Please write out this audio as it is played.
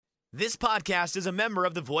This podcast is a member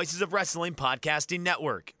of the Voices of Wrestling Podcasting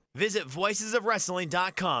Network. Visit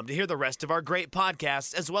voicesofwrestling.com to hear the rest of our great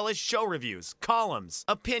podcasts, as well as show reviews, columns,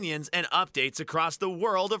 opinions, and updates across the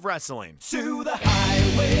world of wrestling. To the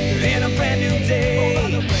highway in a brand new day. Over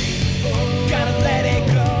the rainbow, gotta let it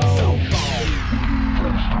go. So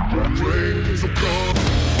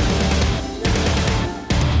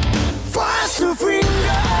fast to finger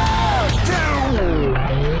down.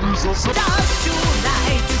 Dance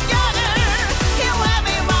tonight together. Here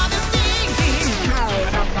everyone is singing.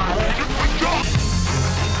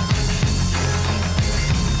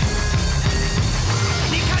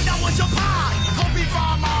 你看到我就怕，头皮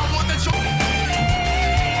发麻，我的手。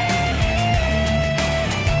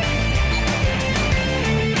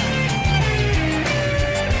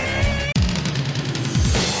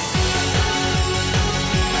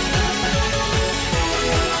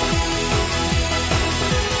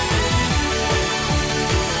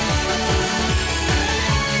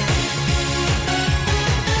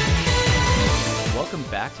Welcome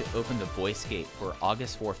back to Open the Voice Gate for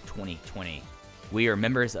August 4th, 2020. We are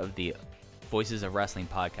members of the Voices of Wrestling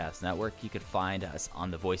Podcast Network. You could find us on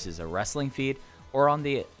the Voices of Wrestling feed or on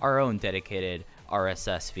our own dedicated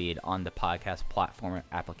RSS feed on the podcast platform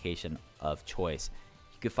application of choice.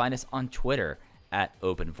 You could find us on Twitter at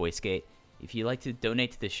Open VoiceGate. If you'd like to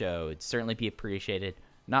donate to the show, it'd certainly be appreciated,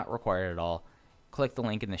 not required at all. Click the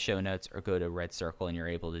link in the show notes or go to Red Circle and you're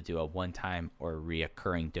able to do a one-time or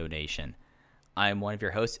reoccurring donation. I'm one of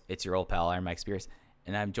your hosts. It's your old pal, Iron Mike Spears,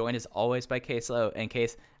 and I'm joined as always by Case Lowe. And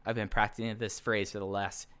Case, I've been practicing this phrase for the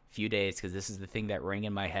last few days because this is the thing that rang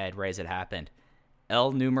in my head right as it happened.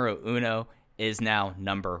 El numero uno is now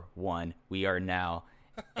number one. We are now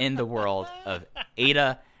in the world of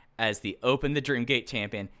Ada as the Open the Dreamgate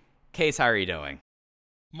champion. Case, how are you doing?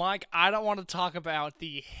 Mike, I don't want to talk about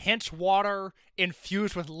the hint water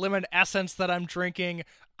infused with lemon essence that I'm drinking.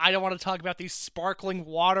 I don't want to talk about the sparkling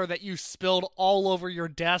water that you spilled all over your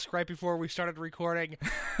desk right before we started recording.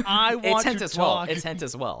 I want to talk. It's hint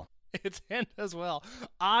as well. It's hint as well.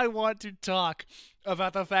 I want to talk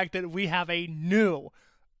about the fact that we have a new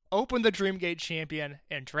Open the Dreamgate champion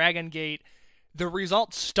in Dragon Gate. The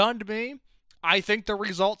result stunned me. I think the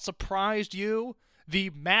result surprised you. The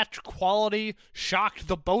match quality shocked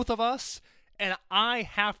the both of us. And I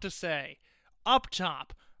have to say, up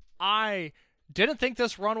top, I didn't think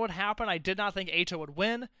this run would happen. I did not think Eita would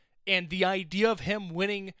win. And the idea of him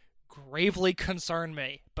winning gravely concerned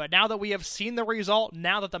me. But now that we have seen the result,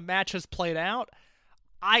 now that the match has played out,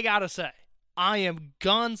 I gotta say, I am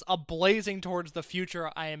guns a-blazing towards the future.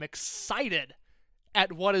 I am excited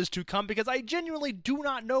at what is to come because I genuinely do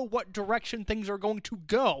not know what direction things are going to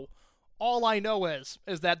go. All I know is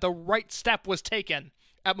that the right step was taken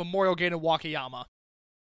at Memorial Gate in Wakayama.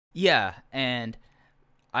 Yeah, and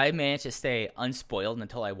I managed to stay unspoiled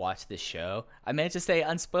until I watched this show. I managed to stay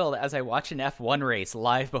unspoiled as I watched an F1 race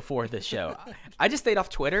live before the show. I just stayed off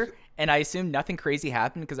Twitter, and I assumed nothing crazy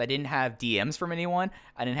happened because I didn't have DMs from anyone.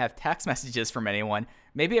 I didn't have text messages from anyone.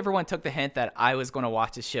 Maybe everyone took the hint that I was going to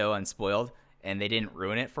watch the show unspoiled, and they didn't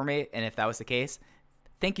ruin it for me. And if that was the case,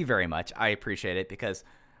 thank you very much. I appreciate it because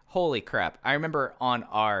holy crap. I remember on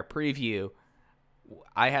our preview,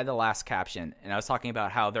 I had the last caption, and I was talking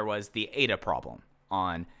about how there was the Ada problem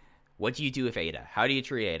on what do you do with Ada? How do you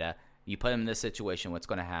treat Ada? You put him in this situation, what's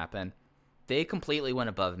going to happen? They completely went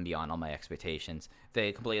above and beyond all my expectations.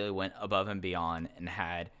 They completely went above and beyond and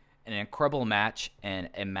had an incredible match, and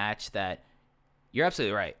a match that, you're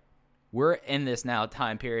absolutely right. We're in this now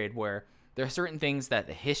time period where there are certain things that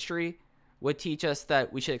the history would teach us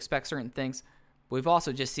that we should expect certain things. We've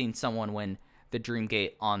also just seen someone win the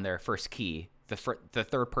Dreamgate on their first key, the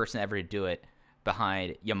third person ever to do it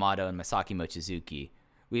behind Yamato and Masaki Mochizuki.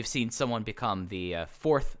 We've seen someone become the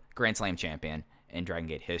fourth Grand Slam champion in Dragon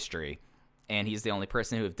Gate history, and he's the only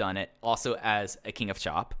person who have done it, also as a King of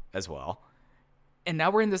Chop as well. And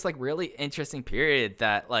now we're in this really interesting period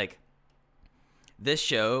that this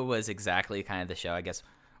show was exactly kind of the show. I guess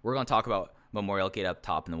we're going to talk about Memorial Gate up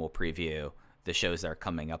top, and then we'll preview the shows that are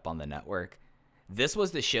coming up on the network. This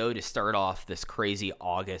was the show to start off this crazy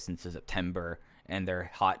August into September and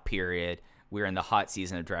their hot period. We're in the hot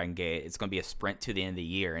season of Dragon Gate. It's going to be a sprint to the end of the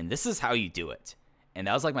year, and this is how you do it. And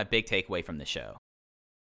that was my big takeaway from the show.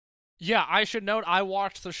 Yeah, I should note I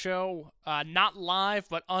watched the show not live,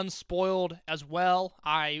 but unspoiled as well.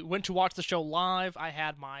 I went to watch the show live. I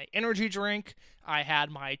had my energy drink. I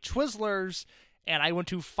had my Twizzlers. And I went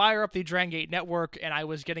to fire up the Dragon Gate network, and I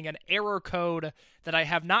was getting an error code that I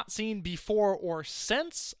have not seen before or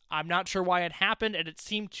since. I'm not sure why it happened, and it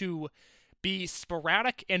seemed to be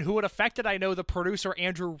sporadic and who it affected. I know the producer,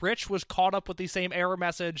 Andrew Rich, was caught up with the same error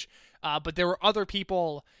message, but there were other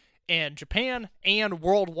people in Japan and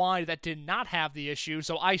worldwide that did not have the issue.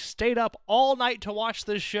 So I stayed up all night to watch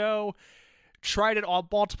this show, tried it on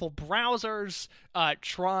multiple browsers,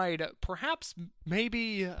 tried perhaps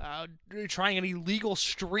maybe trying an illegal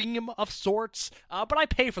stream of sorts, but I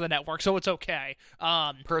pay for the network, so it's okay.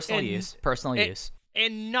 Personal use.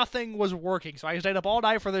 And nothing was working, so I stayed up all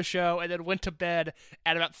night for the show and then went to bed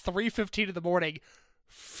at about 3:15 in the morning,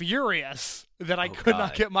 furious that I could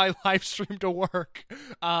not get my live stream to work.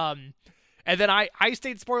 And then I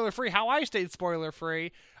stayed spoiler-free. How I stayed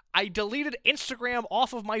spoiler-free, I deleted Instagram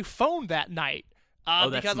off of my phone that night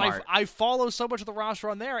because I follow so much of the roster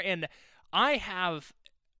on there, and I have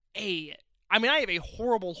a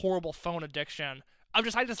horrible, horrible phone addiction. I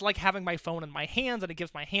just like having my phone in my hands, and it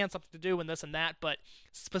gives my hands something to do and this and that, but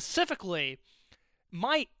specifically,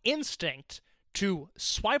 my instinct to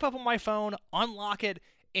swipe up on my phone, unlock it,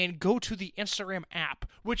 and go to the Instagram app,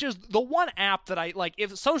 which is the one app that I like.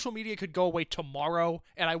 If social media could go away tomorrow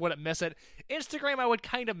and I wouldn't miss it, Instagram I would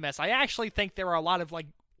kind of miss. I actually think there are a lot of like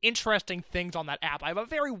interesting things on that app. I have a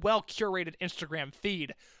very well curated Instagram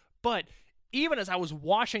feed, but even as I was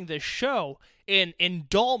watching this show, in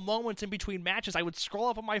dull moments in between matches, I would scroll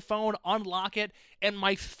up on my phone, unlock it, and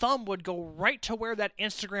my thumb would go right to where that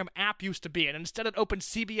Instagram app used to be. And instead it opened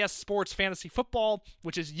CBS Sports Fantasy Football,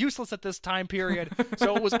 which is useless at this time period.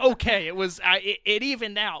 So it was okay. It was it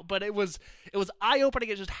evened out, but it was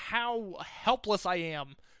eye-opening at just how helpless I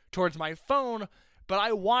am towards my phone. But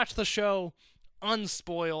I watched the show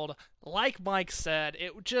unspoiled. Like Mike said,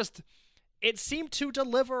 it seemed to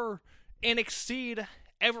deliver and exceed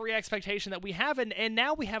every expectation that we have, and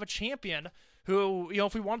now we have a champion who,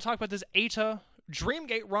 if we want to talk about this Eita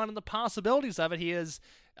Dreamgate run and the possibilities of it, he is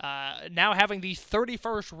now having the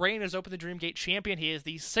 31st reign as Open the Dreamgate champion. He is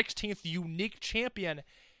the 16th unique champion,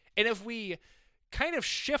 and if we kind of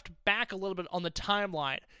shift back a little bit on the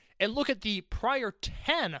timeline and look at the prior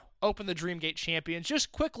 10 Open the Dreamgate champions,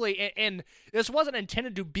 just quickly, and this wasn't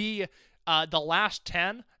intended to be the last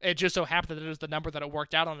 10, it just so happened that it was the number that it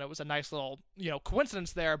worked out on. It was a nice little,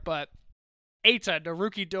 coincidence there, but Eita,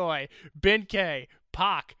 Naruki Doi, Benkei,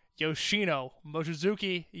 Pac, Yoshino,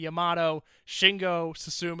 Mochizuki, Yamato, Shingo,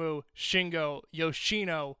 Susumu, Shingo,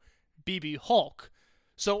 Yoshino, BB Hulk.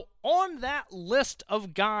 So on that list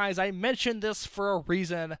of guys, I mentioned this for a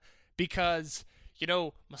reason, because,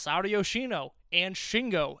 Masato Yoshino and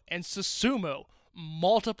Shingo and Susumu,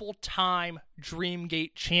 multiple-time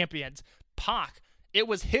Dreamgate champions. Pac, it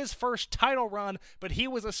was his first title run, but he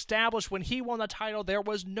was established when he won the title. There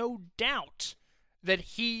was no doubt that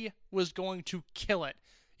he was going to kill it.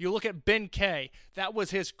 You look at Benkei, that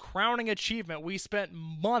was his crowning achievement. We spent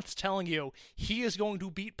months telling you he is going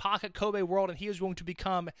to beat Pac at Kobe World, and he is going to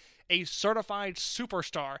become a certified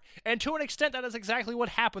superstar. And to an extent, that is exactly what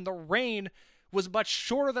happened. The reign was much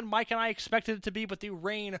shorter than Mike and I expected it to be, but the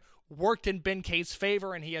reign worked in Benkei's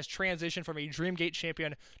favor, and he has transitioned from a Dreamgate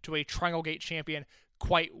champion to a Triangle Gate champion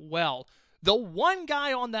quite well. The one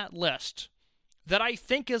guy on that list that I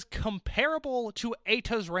think is comparable to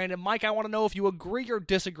Eita's reign, and Mike, I want to know if you agree or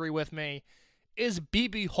disagree with me, is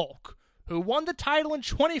BB Hulk, who won the title in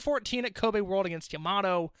 2014 at Kobe World against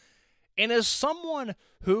Yamato, and is someone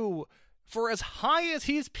who, for as high as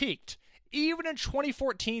he's peaked, even in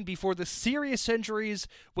 2014, before the serious injuries,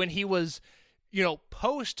 when he was,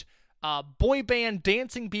 post boy band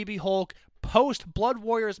dancing BB Hulk, post Blood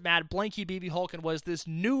Warriors Mad Blanky BB Hulk, and was this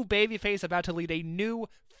new babyface about to lead a new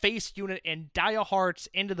face unit in Dia Hearts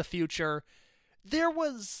into the future, there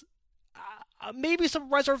was maybe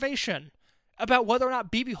some reservation about whether or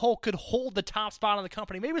not BB Hulk could hold the top spot in the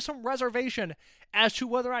company. Maybe some reservation as to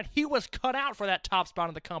whether or not he was cut out for that top spot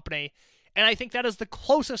in the company. And I think that is the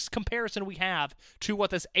closest comparison we have to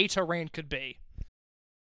what this Eita reign could be.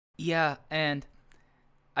 Yeah, and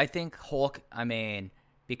I think Hulk,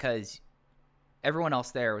 because everyone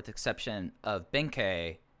else there, with the exception of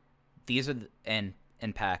Benkei, these are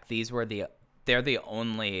and Pac, they're the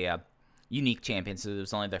only unique champions. So it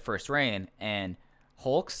was only their first reign, and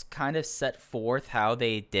Hulk's kind of set forth how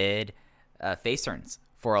they did face turns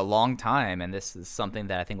for a long time, and this is something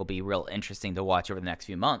that I think will be real interesting to watch over the next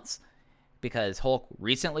few months. Because Hulk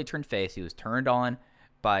recently turned face, he was turned on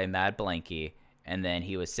by Mad Blanky, and then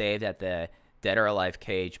he was saved at the Dead or Alive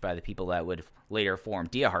cage by the people that would later form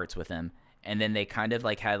Dia Hearts with him. And then they kind of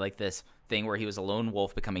had this thing where he was a lone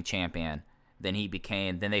wolf becoming champion. Then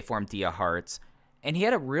they formed Dia Hearts, and he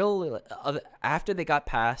had a real after they got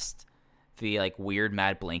past the weird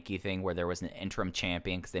Mad Blanky thing where there was an interim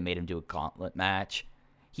champion because they made him do a gauntlet match.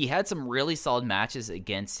 He had some really solid matches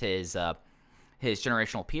against his his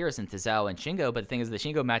generational peers in Tozawa and Shingo, but the thing is the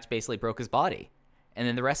Shingo match basically broke his body. And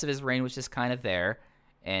then the rest of his reign was just kind of there,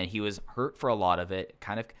 and he was hurt for a lot of it,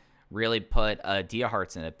 kind of really put Dia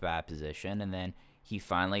Hartz in a bad position, and then he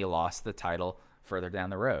finally lost the title further down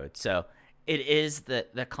the road. So it is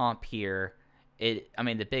the comp here.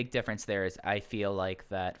 The big difference there is I feel like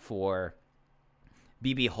that for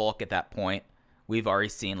BB Hulk at that point, we've already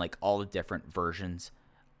seen like all the different versions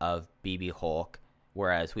of BB Hulk,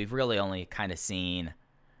 whereas we've really only kind of seen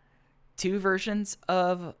 2 versions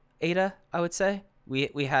of Ada, I would say.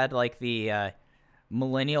 We had like the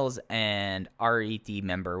Millennials and RED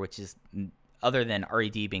member, which is, other than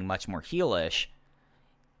RED being much more heelish,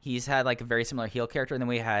 he's had like a very similar heel character. And then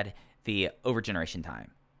we had the Over Generation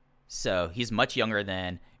Time. So he's much younger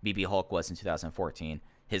than BB Hulk was in 2014.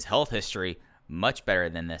 His health history, much better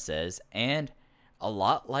than this is. And a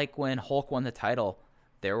lot like when Hulk won the title,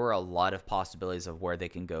 there were a lot of possibilities of where they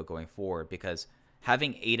can go going forward, because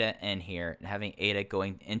having Ada in here and having Ada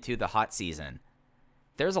going into the hot season,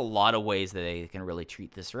 there's a lot of ways that they can really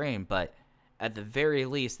treat this reign, but at the very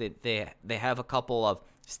least, they have a couple of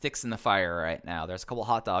sticks in the fire right now. There's a couple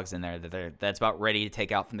hot dogs in there that's about ready to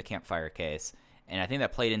take out from the campfire case, and I think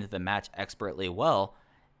that played into the match expertly well.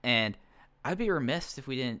 And I'd be remiss if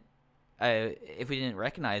we didn't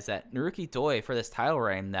recognize that Naruki Doi for this title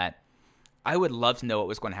reign, that I would love to know what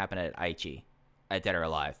was going to happen at Aichi, at Dead or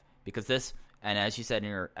Alive, because this, and as you said in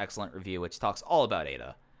your excellent review, which talks all about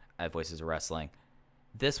Ada at Voices of Wrestling,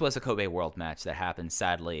 this was a Kobe World match that happened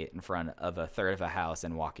sadly in front of a third of a house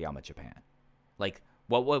in Wakayama, Japan. Like,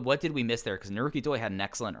 what did we miss there? Because Naruki Doi had an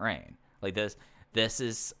excellent reign. Like, this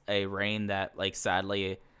is a reign that, like,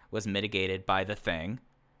 sadly was mitigated by the Thing,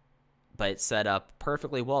 but it's set up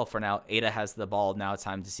perfectly well for now. Ada has the ball. Now it's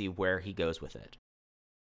time to see where he goes with it.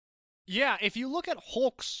 Yeah, if you look at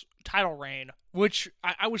Hulk's title reign, which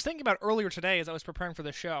I was thinking about earlier today as I was preparing for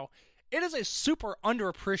the show, it is a super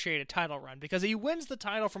underappreciated title run, because he wins the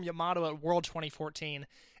title from Yamato at World 2014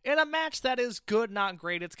 in a match that is good, not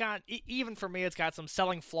great. It's got, even for me, it's got some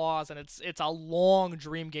selling flaws, and it's a long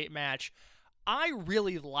Dreamgate match. I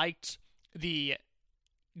really liked the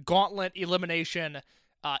gauntlet elimination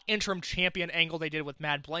interim champion angle they did with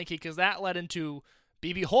Mad Blankey, because that led into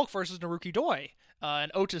BB Hulk versus Naruki Doi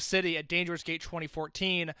in Ota City at Dangerous Gate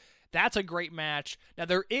 2014. That's a great match. Now,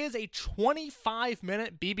 there is a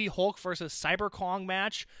 25-minute BB Hulk versus Cyber Kong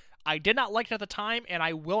match. I did not like it at the time, and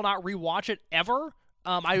I will not rewatch it ever.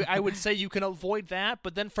 I would say you can avoid that,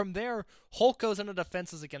 but then from there, Hulk goes into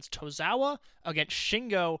defenses against Tozawa, against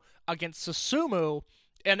Shingo, against Susumu,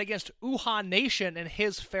 and against Uhaa Nation in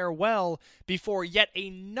his farewell, before yet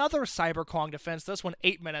another Cyber Kong defense, this one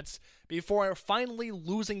 8 minutes, before finally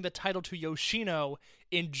losing the title to Yoshino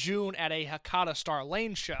in June at a Hakata Star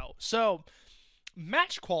Lane show. So,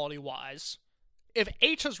 match quality-wise, if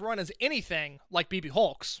H's run is anything like BB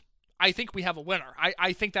Hulk's, I think we have a winner.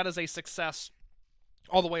 I think that is a success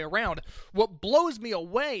all the way around. What blows me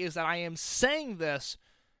away is that I am saying this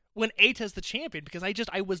when Eita's the champion, because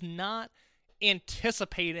I was not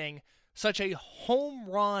anticipating such a home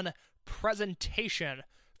run presentation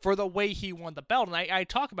for the way he won the belt. And I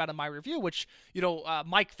talk about in my review, which,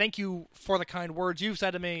 Mike, thank you for the kind words you've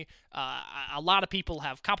said to me. A lot of people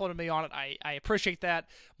have complimented me on it. I appreciate that.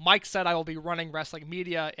 Mike said I will be running wrestling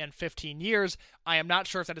media in 15 years. I am not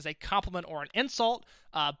sure if that is a compliment or an insult,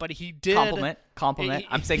 but he did. Compliment.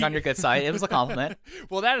 I'm staying on your good side. It was a compliment.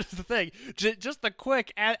 Well, that is the thing. Just the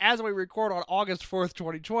quick, as we record on August 4th,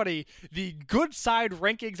 2020, the good side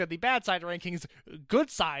rankings and the bad side rankings. Good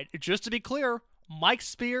side, just to be clear, Mike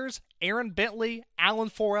Spears, Aaron Bentley, Alan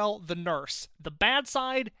Forel, the nurse. The bad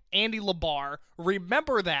side, Andy Labar.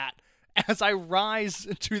 Remember that as I rise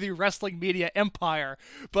to the wrestling media empire.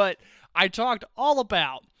 But I talked all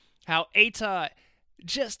about how Eita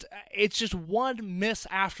it's just one miss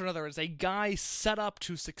after another. It's a guy set up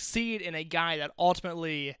to succeed and a guy that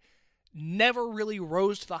ultimately never really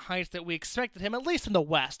rose to the heights that we expected him, at least in the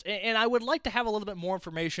West. And I would like to have a little bit more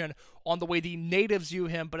information on the way the natives view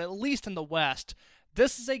him, but at least in the West,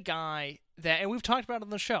 this is a guy that, and we've talked about it on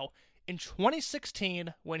the show, in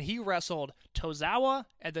 2016, when he wrestled Tozawa,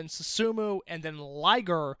 and then Susumu, and then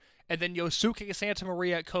Liger, and then Yosuke Santa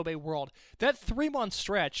Maria at Kobe World, that 3-month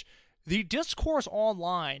stretch, the discourse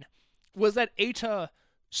online was that Eita,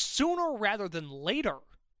 sooner rather than later,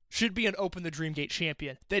 should be an Open the Dreamgate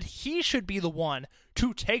champion, that he should be the one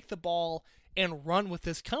to take the ball and run with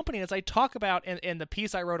this company. As I talk about in the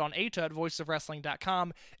piece I wrote on Eita at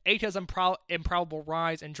voicesofwrestling.com, Eita's Improbable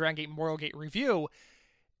Rise and Dragon Gate Memorial Gate review,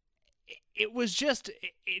 it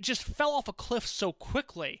just fell off a cliff so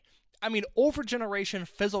quickly. Overgeneration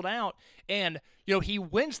fizzled out, and he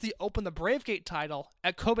wins the Open the Bravegate title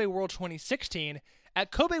at Kobe World 2016.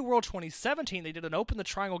 At Kobe World 2017, they did an Open the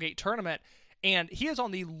Triangle Gate tournament, and he is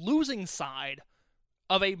on the losing side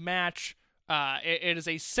of a match. It is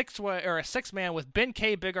a six-man with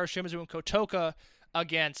Benkei, Big R Shimizu, and Kotoka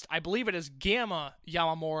against, I believe it is Gamma,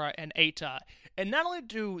 Yamamura, and Eita. And not only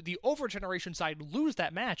do the Overgeneration side lose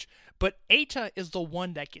that match, but Eita is the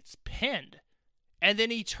one that gets pinned. And then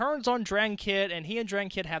he turns on Dragon Kid, and he and Dragon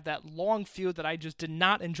Kid have that long feud that I just did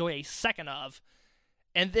not enjoy a second of.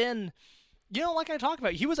 And then, like I talked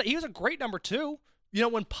about, he was a great number 2.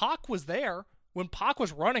 When Pac was there, when Pac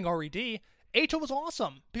was running RED, Eita was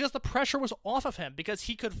awesome because the pressure was off of him, because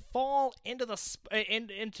he could fall into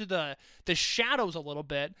the shadows a little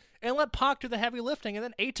bit and let Pac do the heavy lifting, and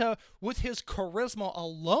then Eita, with his charisma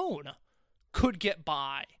alone, could get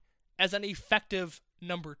by as an effective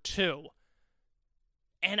number 2.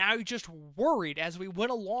 And I just worried as we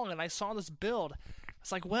went along and I saw this build.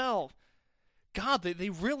 It's like, well, God, they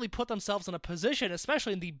really put themselves in a position,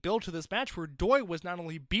 especially in the build to this match, where Doi was not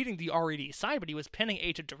only beating the RED side, but he was pinning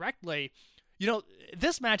Eita directly.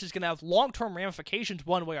 This match is going to have long-term ramifications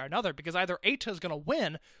one way or another, because either Eita is going to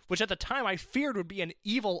win, which at the time I feared would be an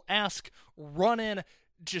Evil-esque run-in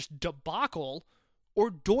just debacle, or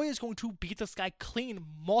Doi is going to beat this guy clean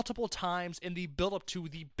multiple times in the build-up to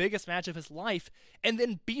the biggest match of his life, and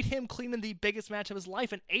then beat him clean in the biggest match of his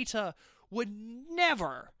life, and Eita would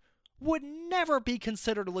never be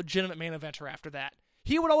considered a legitimate main eventer after that.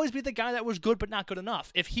 He would always be the guy that was good but not good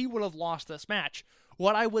enough if he would have lost this match.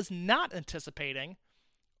 What I was not anticipating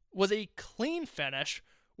was a clean finish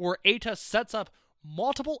where Eita sets up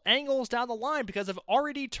multiple angles down the line, because if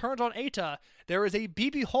already turned on Eita, there is a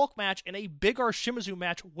BB Hulk match and a Big R Shimizu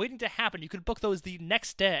match waiting to happen. You could book those the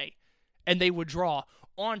next day, and they would draw.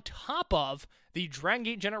 On top of the Dragon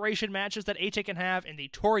Gate Generation matches that Eita can have, and the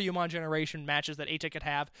Toryumon Generation matches that Eita could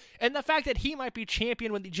have, and the fact that he might be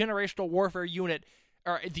champion when the Generational Warfare unit,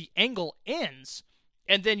 or the angle ends.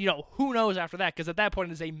 And then, who knows after that, because at that point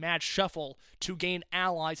it is a mad shuffle to gain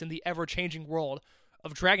allies in the ever-changing world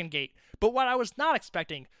of Dragon Gate. But what I was not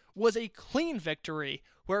expecting was a clean victory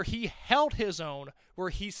where he held his own, where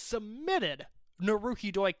he submitted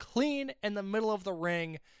Naruki Doi clean in the middle of the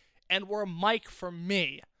ring, and where Mike, for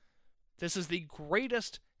me, this is the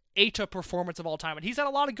greatest Eita performance of all time. And he's had a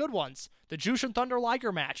lot of good ones. The Jushin Thunder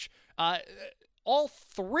Liger match. All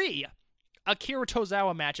 3 Akira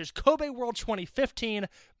Tozawa matches, Kobe World 2015,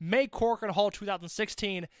 May Korakuen Hall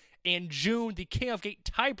 2016, and June, the King of Gate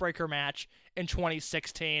tiebreaker match in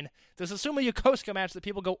 2016. The Susumu Yokosuka match that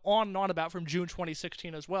people go on and on about from June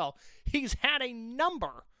 2016 as well. He's had a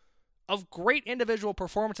number of great individual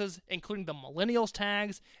performances, including the Millennials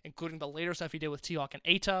tags, including the later stuff he did with T-Hawk and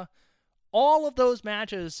Eita. All of those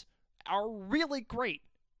matches are really great.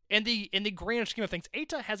 In the grand scheme of things,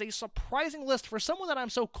 Eita has a surprising list. For someone that I'm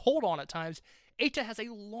so cold on at times, Eita has a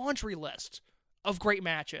laundry list of great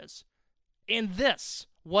matches. And this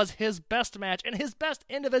was his best match and his best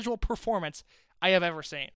individual performance I have ever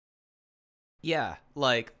seen. Yeah,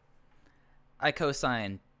 I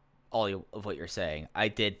co-sign all of what you're saying. I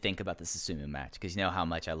did think about the Susumu match, because you know how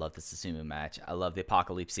much I love the Susumu match. I love the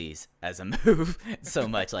Apocalypses as a move so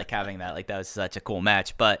much, having that. That was such a cool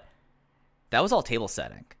match. But that was all table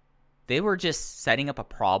setting. They were just setting up a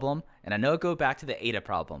problem, and I know it go back to the Eita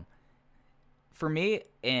problem. For me,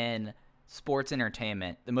 in sports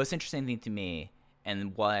entertainment, the most interesting thing to me,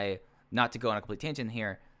 and why, not to go on a complete tangent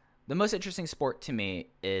here, the most interesting sport to me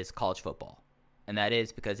is college football. And that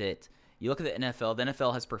is because you look at the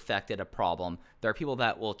NFL has perfected a problem. There are people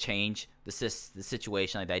that will change the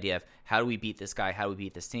situation, the idea of how do we beat this guy, how do we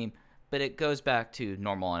beat this team, but it goes back to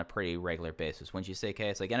normal on a pretty regular basis. Wouldn't you say, Kay?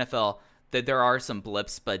 It's NFL, there are some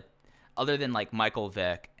blips, but other than Michael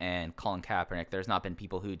Vick and Colin Kaepernick, there's not been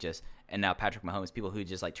people who just, and now Patrick Mahomes, people who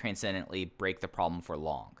just transcendently break the problem for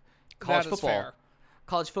long. College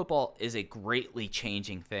football is a greatly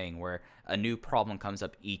changing thing where a new problem comes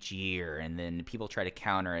up each year, and then people try to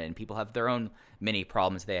counter it, and people have their own mini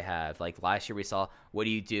problems they have. Last year we saw, what do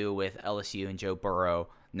you do with LSU and Joe Burrow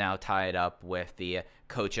now tied up with the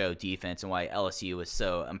Coach O defense, and why LSU was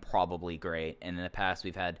so improbably great. And in the past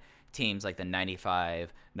we've had teams like the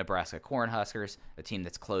 95 Nebraska Cornhuskers, a team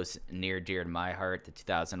that's close, near dear to my heart, the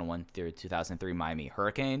 2001 through 2003 Miami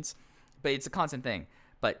Hurricanes. But it's a constant thing.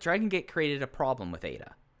 But Dragon Gate created a problem with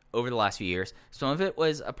Eita over the last few years. Some of it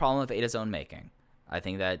was a problem of Eita's own making. I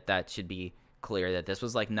think that should be clear, that this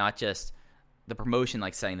was not just the promotion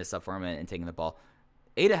setting this up for him and taking the ball.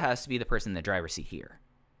 Eita has to be the person in the driver's seat here.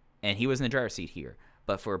 And he was in the driver's seat here.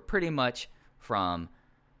 But for pretty much from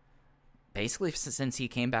basically since he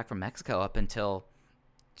came back from Mexico up until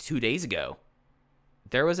 2 days ago.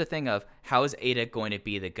 There was a thing of, how is Eita going to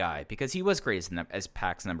be the guy? Because he was great as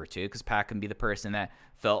Pac's number 2, because Pac can be the person that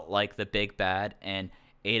felt like the big bad, and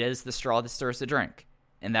Eita is the straw that stirs the drink.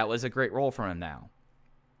 And that was a great role for him now.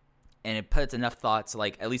 And it puts enough thoughts,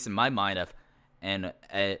 like, at least in my mind, of, and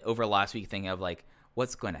over last week, thinking of, like,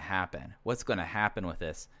 what's going to happen? What's going to happen with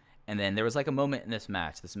this? And then there was, like, a moment in this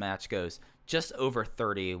match. This match goes just over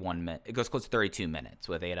 31 minutes. It goes close to 32 minutes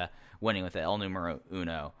with Eita winning with the El Numero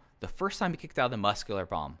Uno. The first time he kicked out the muscular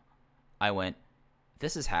bomb, I went,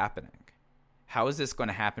 this is happening. How is this going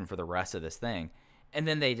to happen for the rest of this thing? And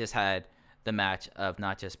then they just had the match of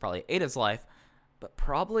not just probably Eita's life, but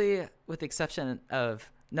probably with the exception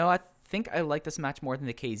of, no, I think I like this match more than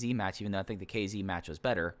the KZ match, even though I think the KZ match was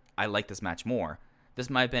better. I like this match more.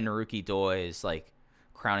 This might have been Naruki Doi's, like,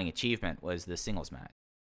 crowning achievement, was the singles match.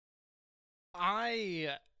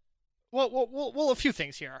 Well, a few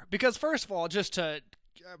things here. Because first of all, just to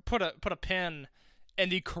put a pin in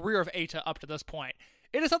the career of Eita up to this point,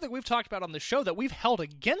 it is something we've talked about on the show that we've held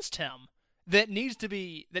against him that needs to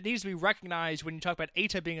be recognized when you talk about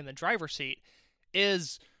Eita being in the driver's seat.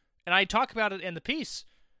 And I talk about it in the piece,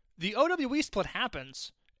 the OWE split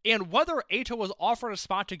happens, and whether Eita was offered a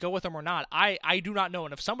spot to go with him or not, I do not know.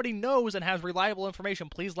 And if somebody knows and has reliable information,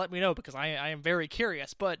 please let me know, because I am very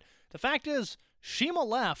curious. But the fact is, CIMA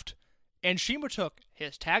left, and CIMA took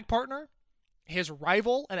his tag partner, his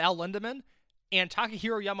rival in Al Lindemann, and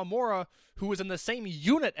Takahiro Yamamura, who was in the same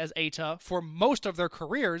unit as Eita for most of their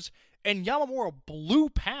careers, and Yamamura blew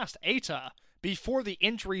past Eita before the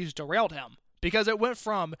injuries derailed him. Because it went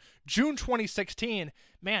from June 2016,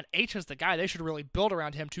 man, Eita's the guy, they should really build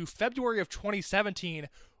around him, to February of 2017,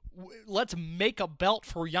 let's make a belt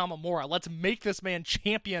for Yamamura. Let's make this man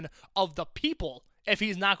champion of the people if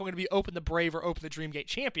he's not going to be Open the Brave or Open the Dreamgate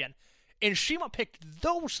champion. And CIMA picked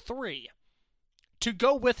those three to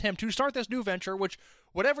go with him to start this new venture, which,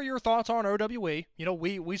 whatever your thoughts are on OWE,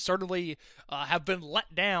 we certainly have been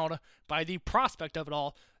let down by the prospect of it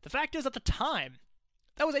all. The fact is, at the time,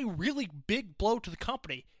 that was a really big blow to the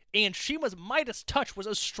company, and CIMA's Midas touch was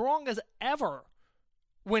as strong as ever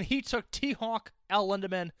when he took T-Hawk, Al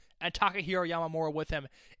Lindemann, and Takahiro Yamamura with him,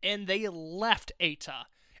 and they left Eita.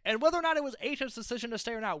 And whether or not it was Eita's decision to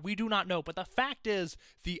stay or not, we do not know. But the fact is,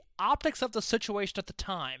 the optics of the situation at the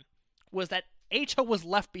time was that Eita was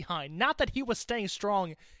left behind. Not that he was staying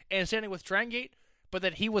strong and standing with Dragon Gate, but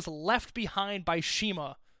that he was left behind by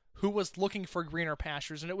CIMA, who was looking for greener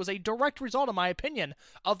pastures. And it was a direct result, in my opinion,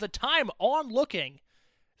 of the time on looking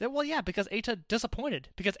that, well, yeah, because Eita disappointed.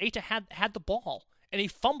 Because Eita had the ball, and he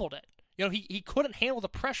fumbled it. He couldn't handle the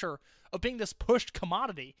pressure of being this pushed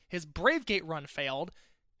commodity. His Brave Gate run failed.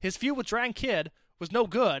 His feud with Dragon Kid was no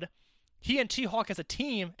good. He and T-Hawk as a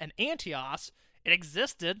team and Antios, it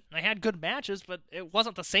existed. They had good matches, but it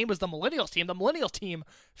wasn't the same as the Millennials team. The Millennials team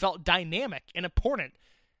felt dynamic and important.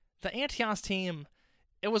 The Antios team,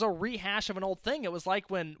 it was a rehash of an old thing. It was like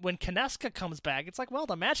when Kineska comes back, it's like, well,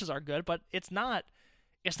 the matches are good, but it's not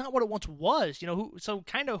what it once was. So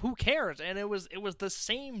kind of who cares? And it was the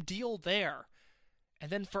same deal there. And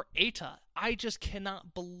then for Eita, I just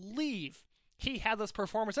cannot believe he had this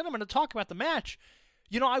performance in him. And to talk about the match,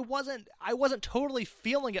 I wasn't totally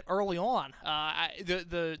feeling it early on.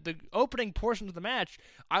 The opening portion of the match,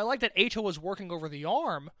 I liked that Eita was working over the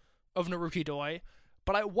arm of Naruki Doi,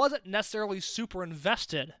 but I wasn't necessarily super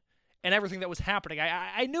invested in everything that was happening.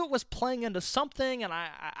 I knew it was playing into something, and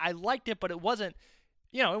I liked it, but it wasn't,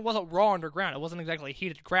 it wasn't Raw Underground. It wasn't exactly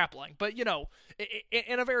heated grappling, but in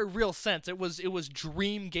a very real sense, it was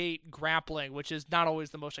Dreamgate grappling, which is not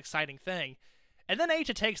always the most exciting thing. And then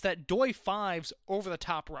Eita takes that Doi 5s over the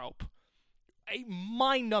top rope. A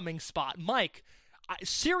mind-numbing spot. Mike,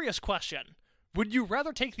 serious question. Would you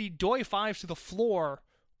rather take the Doi 5s to the floor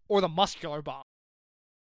or the muscular bomb?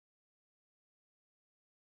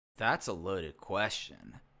 That's a loaded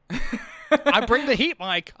question. I bring the heat,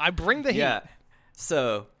 Mike. I bring the heat. Yeah.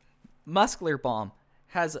 So, muscular bomb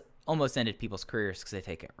has almost ended people's careers because they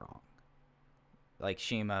take it wrong. Like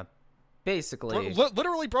CIMA basically...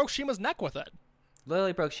 literally broke CIMA's neck with it.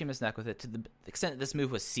 Literally broke CIMA's neck with it to the extent that this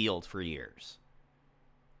move was sealed for years.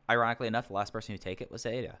 Ironically enough, the last person to take it was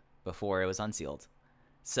Eita before it was unsealed.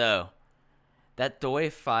 So, that Doi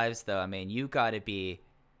 5s, though,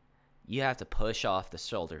 you have to push off the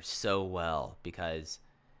shoulder so well because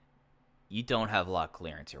you don't have a lot of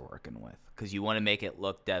clearance you're working with. Because you want to make it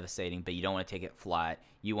look devastating, but you don't want to take it flat.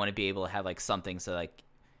 You want to be able to have something so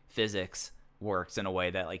physics works in a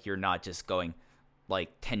way that you're not just going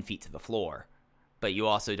 10 feet to the floor. but you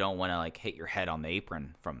also don't want to like hit your head on the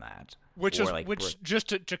apron from that. Which just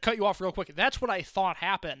to cut you off real quick, that's what I thought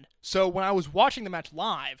happened. So when I was watching the match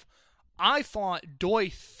live, I thought Doi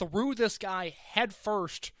threw this guy head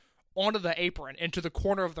first onto the apron into the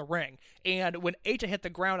corner of the ring, and when Eita hit the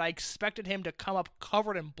ground, I expected him to come up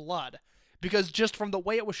covered in blood, because just from the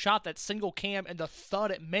way it was shot, that single cam and the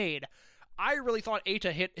thud it made, I really thought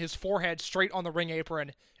Eita hit his forehead straight on the ring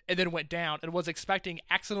apron and then went down, and was expecting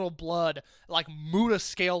accidental blood, like Muda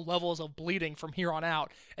scale levels of bleeding from here on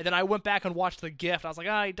out. And then I went back and watched the GIF, and I was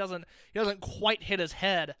like, he doesn't quite hit his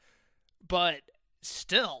head, but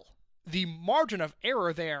still, the margin of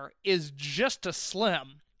error there is just as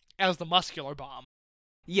slim as the muscular bomb.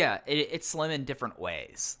 Yeah, it's slim in different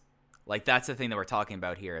ways. Like, that's the thing that we're talking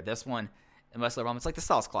about here. This one, the muscular bomb, it's like the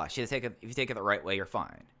Styles Clash. If you take it the right way, you're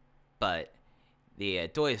fine. But the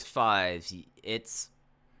Doi's 5s, it's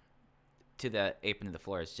to the apron to the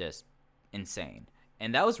floor is just insane.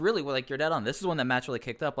 And that was really like, you're dead on. This is when the match really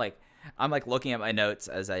kicked up. Like, I'm like looking at my notes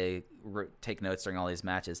as I take notes during all these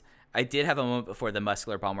matches. I did have a moment before the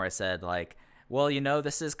muscular bomb where I said, like, well,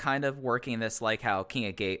 this is kind of working this like how King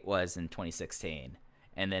of Gate was in 2016.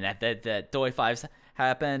 And then at the Doi 5s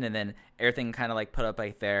happened, and then everything kind of like put up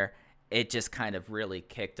right there. It just kind of really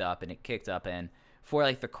kicked up, and it kicked up. And for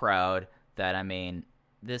like the crowd, that, I mean,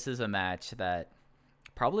 this is a match that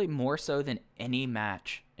probably more so than any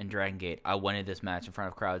match in Dragon Gate, I wanted this match in front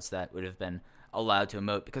of crowds that would have been allowed to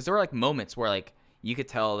emote, because there were like moments where like you could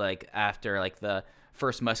tell like after like the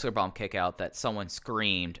first muscular bomb kick out that someone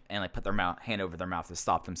screamed and like put their hand over their mouth to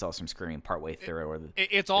stop themselves from screaming partway through.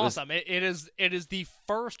 It's awesome. It is the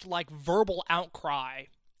first like verbal outcry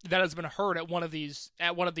that has been heard at one of these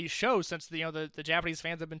shows since the Japanese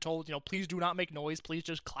fans have been told, please do not make noise, please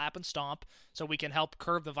just clap and stomp so we can help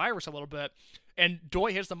curb the virus a little bit. And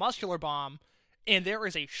Doi hits the muscular bomb, and there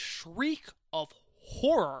is a shriek of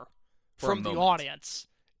horror from the audience.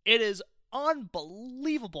 It is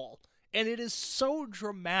unbelievable, and it is so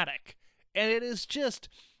dramatic, and it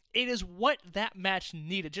is what that match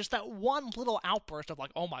needed. Just that one little outburst of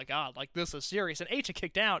like, oh my god, like this is serious. And Eita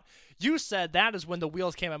kicked out. You said that is when the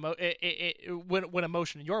wheels came when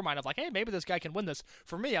emotion in your mind of like, hey, maybe this guy can win this.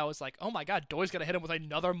 For me, I was like, oh my god, Doi's gonna hit him with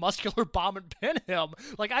another muscular bomb and pin him.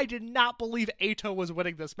 Like, I did not believe Eita was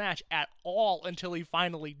winning this match at all until he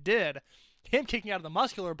finally did. Him kicking out of the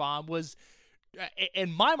muscular bomb was,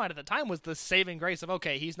 in my mind at the time, was the saving grace of,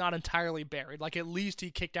 okay, he's not entirely buried. Like, at least he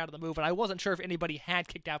kicked out of the move, and I wasn't sure if anybody had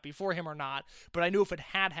kicked out before him or not, but I knew if it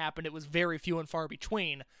had happened, it was very few and far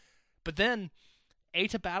between. But then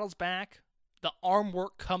Eita battles back, the arm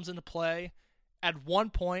work comes into play. At one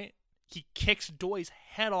point, he kicks Doi's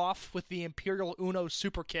head off with the Imperial Uno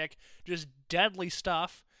super kick, just deadly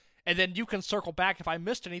stuff. And then you can circle back if I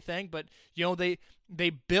missed anything, but they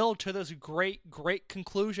build to this great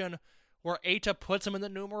conclusion where Eita puts him in the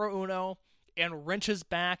numero uno and wrenches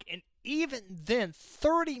back. And even then,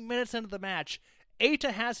 30 minutes into the match,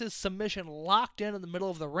 Eita has his submission locked in the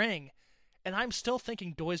middle of the ring. And I'm still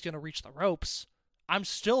thinking Doi's going to reach the ropes. I'm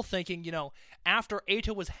still thinking, after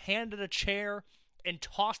Eita was handed a chair and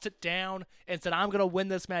tossed it down and said, I'm going to win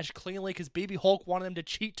this match cleanly because BB Hulk wanted him to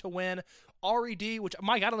cheat to win. RED, which,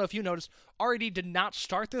 Mike, I don't know if you noticed, RED did not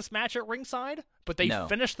start this match at ringside, but they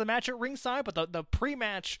finished the match at ringside. But the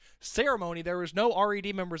pre-match ceremony, there was no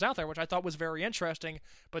RED members out there, which I thought was very interesting.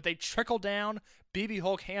 But they trickled down. BB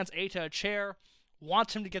Hulk hands Eita a chair,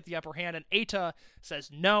 wants him to get the upper hand, and Eita says,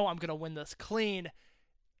 no, I'm going to win this clean.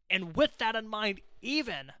 And with that in mind,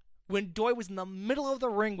 even when Doi was in the middle of the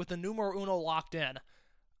ring with the numero uno locked in,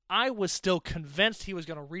 I was still convinced he was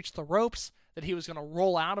going to reach the ropes, that he was going to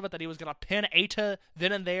roll out of it, that he was going to pin Eita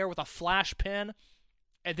then and there with a flash pin,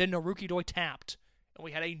 and then Naruki Doi tapped, and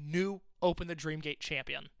we had a new Open the Dreamgate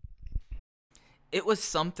champion. It was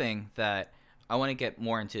something that I want to get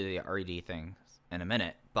more into the RED thing in a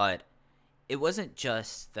minute, but it wasn't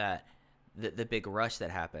just that the big rush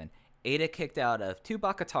that happened. Eita kicked out of 2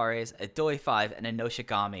 Bakatares, a Doi 5, and a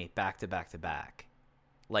Noshigami back to back to back.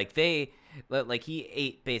 Like, he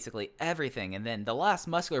ate basically everything. And then the last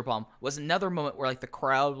muscular bomb was another moment where, like, the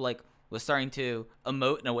crowd, like, was starting to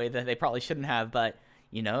emote in a way that they probably shouldn't have. But,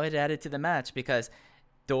 it added to the match because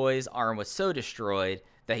Doi's arm was so destroyed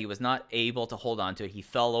that he was not able to hold on to it. He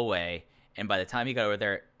fell away. And by the time he got over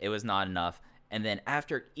there, it was not enough. And then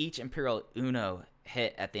after each Imperial Uno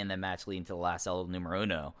hit at the end of the match leading to the last El Numero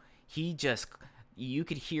Uno, you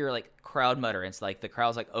could hear, like, crowd mutterance. Like, the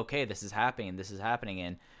crowd's like, okay, this is happening.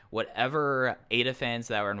 And whatever Eita fans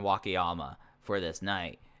that were in Wakayama for this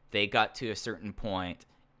night, they got to a certain point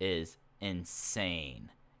is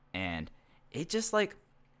insane. And it just, like,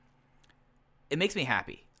 it makes me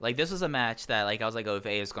happy. Like, this was a match that, like, I was like, oh, if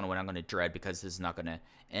Eita is going to win, I'm going to dread because this is not going to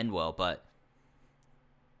end well. But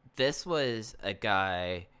this was a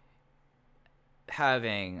guy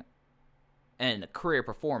having a career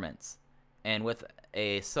performance, and with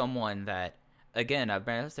someone that, again, I've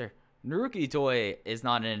been honest there, Naruki Doi is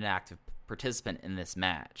not an active participant in this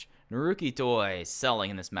match. Naruki Doi selling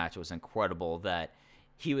in this match was incredible, that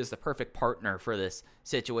he was the perfect partner for this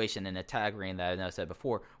situation, in a tag reign that, I said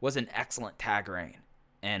before, was an excellent tag reign,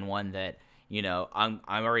 and one that, you know, I'm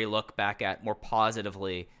already look back at more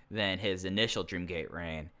positively than his initial Dreamgate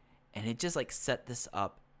reign. And it just, like, set this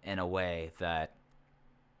up in a way that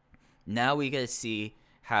now we get to see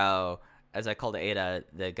how, as I called Eita,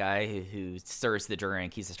 the guy who stirs the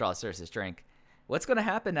drink, he's the straw that stirs his drink. What's going to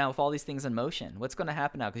happen now with all these things in motion? What's going to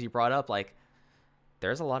happen now? Because you brought up, like,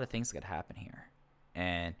 there's a lot of things that could happen here.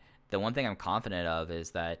 And the one thing I'm confident of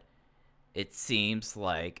is that it seems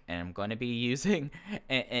like, and I'm going to be using,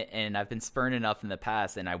 and I've been spurned enough in the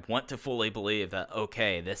past, and I want to fully believe that,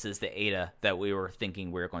 okay, this is the Eita that we were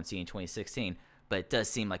thinking we were going to see in 2016, but it does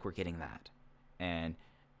seem like we're getting that. And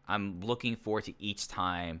I'm looking forward to each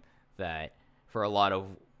time that, for a lot of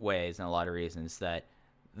ways and a lot of reasons, that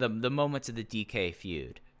the moments of the DK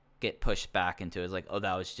feud get pushed back into, it's like, oh,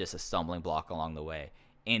 that was just a stumbling block along the way.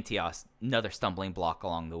 Antios, another stumbling block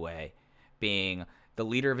along the way, being the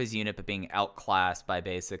leader of his unit, but being outclassed by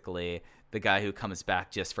basically the guy who comes back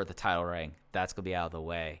just for the title reign. That's going to be out of the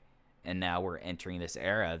way. And now we're entering this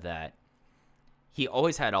era that he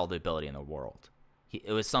always had all the ability in the world.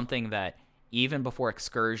 It was something that even before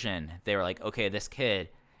Excursion, they were like, okay, this kid,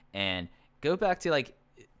 and go back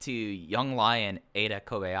to Young Lion, Eita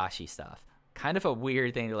Kobayashi stuff. Kind of a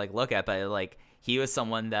weird thing to, like, look at, but, like, he was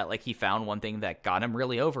someone that, like, he found one thing that got him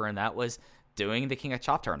really over, and that was doing the King of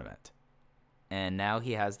Chop tournament. And now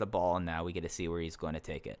he has the ball, and now we get to see where he's going to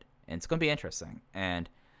take it. And it's going to be interesting. And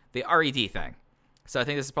the RED thing. So I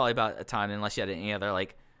think this is probably about a time, unless you had any other,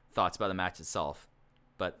 like, thoughts about the match itself.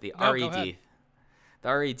 But the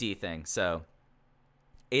RED thing. So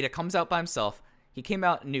Eita comes out by himself. He came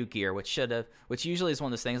out in new gear, which usually is one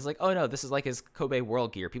of those things, like, oh no, this is like his Kobe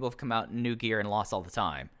World gear. People have come out in new gear and lost all the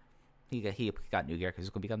time. He got new gear because he's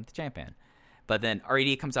going to become the champion. But then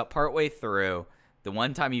RED comes out partway through. The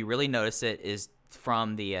one time you really notice it is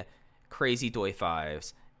from the crazy Doi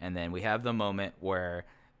Fives. And then we have the moment where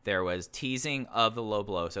there was teasing of the low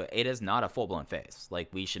blow. So Eita's not a full-blown face. Like,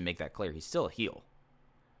 we should make that clear. He's still a heel.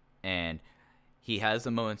 And he has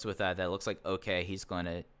the moments with that looks like, okay, he's going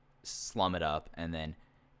to slum it up. And then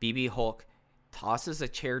BB Hulk tosses a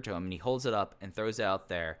chair to him, and he holds it up and throws it out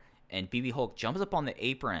there. And BB Hulk jumps up on the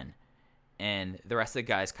apron, and the rest of the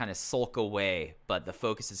guys kind of sulk away, but the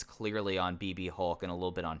focus is clearly on BB Hulk and a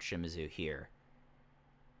little bit on Shimizu here.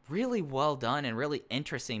 Really well done and really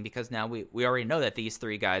interesting, because now we already know that these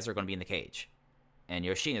three guys are going to be in the cage. And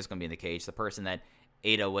Yoshina's going to be in the cage, the person that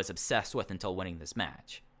Eita was obsessed with until winning this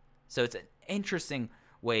match. So it's an interesting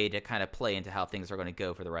way to kind of play into how things are going to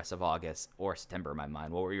go for the rest of August or September in my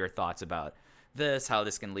mind. What were your thoughts about this, how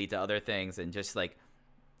this can lead to other things, and just, like,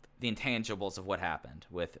 the intangibles of what happened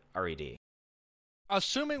with RED?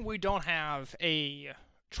 Assuming we don't have a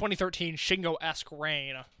 2013 Shingo-esque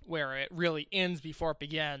reign where it really ends before it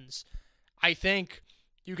begins, I think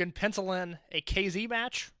you can pencil in a KZ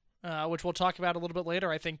match, which we'll talk about a little bit later.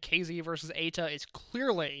 I think KZ versus Eita is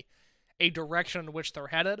clearly a direction in which they're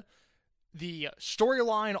headed. The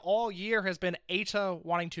storyline all year has been Eita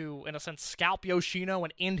wanting to, in a sense, scalp Yoshino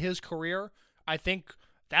and end his career. I think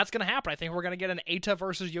that's going to happen. I think we're going to get an Eita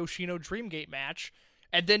versus Yoshino Dreamgate match.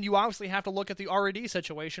 And then you obviously have to look at the RED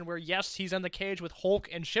situation where, yes, he's in the cage with Hulk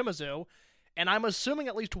and Shimizu, and I'm assuming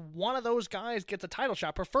at least one of those guys gets a title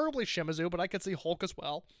shot, preferably Shimizu, but I could see Hulk as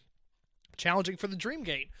well, challenging for the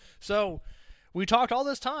Dreamgate. So we talked all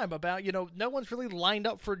this time about, no one's really lined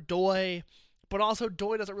up for Doi, but also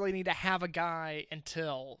Doi doesn't really need to have a guy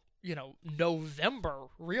until, November,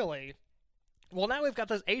 really. Well, now we've got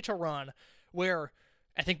this Eita run where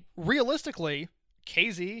I think realistically,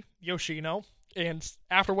 KZ, Yoshino, and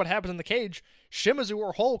after what happens in the cage, Shimizu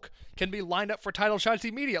or Hulk can be lined up for title shots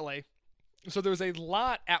immediately. So there's a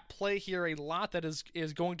lot at play here, a lot that is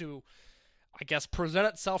going to, I guess, present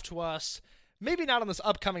itself to us, maybe not on this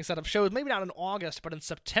upcoming set of shows, maybe not in August, but in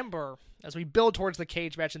September, as we build towards the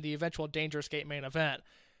cage match and the eventual Dangerous Gate main event.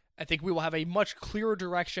 I think we will have a much clearer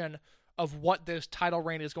direction of what this title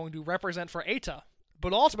reign is going to represent for Eita.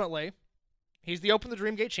 But ultimately, he's the Open the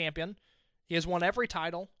Dreamgate champion. He has won every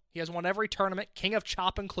title. He has won every tournament, King of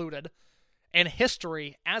Chop included. And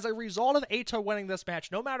history, as a result of Eita winning this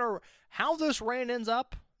match, no matter how this reign ends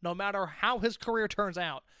up, no matter how his career turns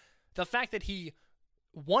out, the fact that he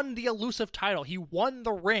won the elusive title. He won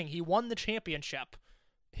the ring. He won the championship.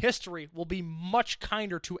 History will be much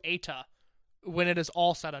kinder to Eita when it is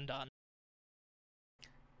all said and done.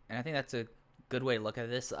 And I think that's a good way to look at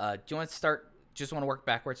this. Do you want to start? Just want to work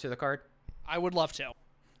backwards through the card? I would love to.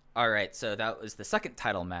 All right, so that was the second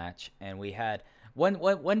title match, and we had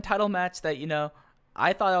one title match that,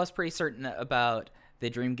 I thought I was pretty certain about the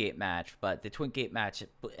Dreamgate match, but the Twin Gate match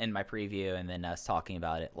in my preview and then us talking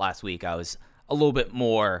about it last week, I was a little bit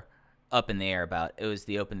more up in the air about. It was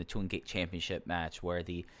the Open the Twin Gate Championship match where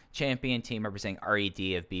the champion team representing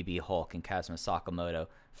RED of BB Hulk and Kazuma Sakamoto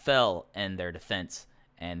fell in their defense,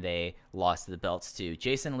 and they lost the belts to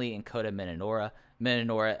Jason Lee and Kota Minoura.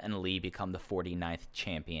 Minoura and Lee become the 49th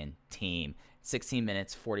champion team. 16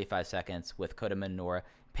 minutes, 45 seconds with Kota Minoura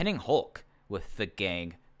pinning Hulk with the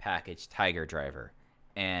gang package Tiger Driver.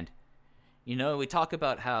 And, we talk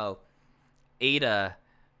about how Eita,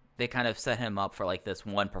 they kind of set him up for like this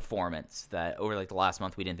one performance that over like the last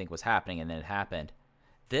month we didn't think was happening, and then it happened.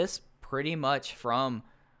 This pretty much from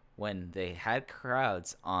when they had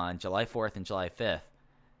crowds on July 4th and July 5th,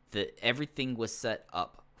 everything was set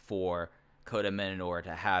up for Kota Minoura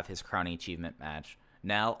to have his crowning achievement match.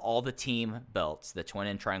 Now all the team belts, the Twin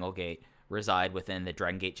and Triangle Gate, reside within the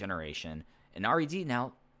Dragon Gate generation. And RED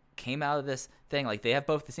now came out of this thing, like they have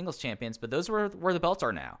both the singles champions, but those are where the belts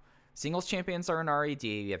are now. Singles champions are in RED,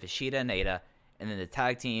 you have Ishida and Eita, and then the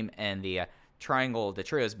tag team and the triangle, the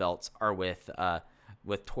trios belts are with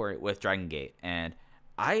Dragon Gate. And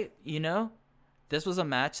this was a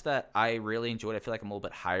match that I really enjoyed. I feel like I'm a little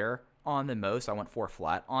bit higher on than most. I went 4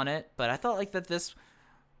 flat on it, but I felt like that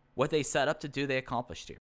what they set up to do, they accomplished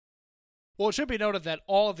here. Well, it should be noted that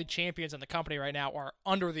all of the champions in the company right now are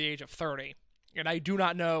under the age of 30, and I do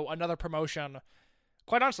not know another promotion,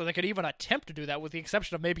 quite honestly, that could even attempt to do that, with the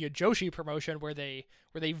exception of maybe a Joshi promotion where they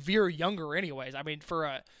veer younger anyways. I mean, for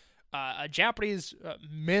a Japanese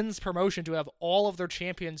men's promotion to have all of their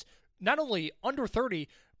champions not only under 30,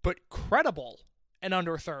 but credible and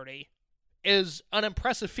under 30 is an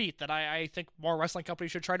impressive feat that I think more wrestling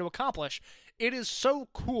companies should try to accomplish. It is so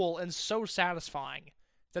cool and so satisfying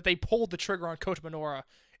that they pulled the trigger on Kota Minoura,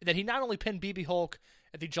 and that he not only pinned BB Hulk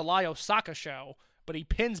at the July Osaka show, but he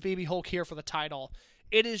pins BB Hulk here for the title.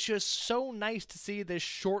 It is just so nice to see this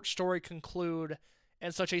short story conclude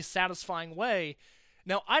in such a satisfying way.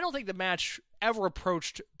 Now, I don't think the match ever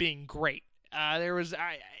approached being great. It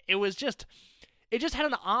just had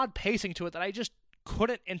an odd pacing to it that I just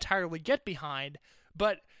couldn't entirely get behind.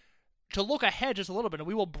 But to look ahead just a little bit, and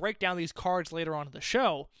we will break down these cards later on in the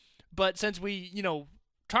show, but since we,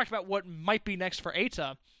 talked about what might be next for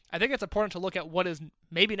Eita, I think it's important to look at what is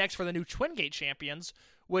maybe next for the new Twin Gate champions,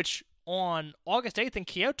 which on August 8th in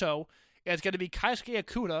Kyoto is going to be Keisuke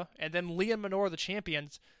Okuda and then Lee and Minoura, the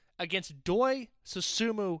champions, against Doi,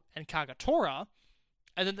 Susumu, and Kagatora.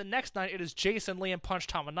 And then the next night it is Jason Lee and Punch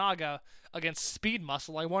Tamanaga against Speed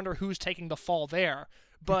Muscle. I wonder who's taking the fall there.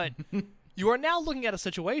 But you are now looking at a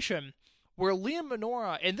situation where Liam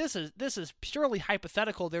Minoura, and this is purely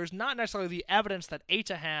hypothetical, there's not necessarily the evidence that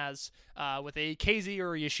Eita has with a KZ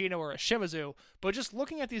or a Yoshino or a Shimizu, but just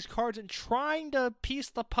looking at these cards and trying to piece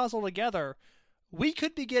the puzzle together, we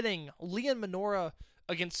could be getting Liam Minoura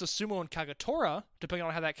against Susumu and Kagatora, depending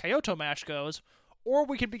on how that Kyoto match goes, or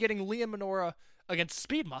we could be getting Liam Minoura against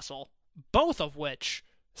Speed Muscle, both of which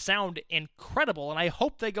sound incredible, and I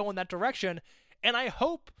hope they go in that direction, and I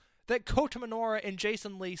hope that Kota Minoura and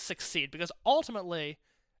Jason Lee succeed, because ultimately,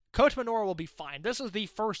 Kota Minoura will be fine. This is the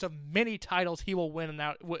first of many titles he will win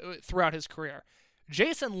throughout his career.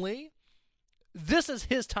 Jason Lee, this is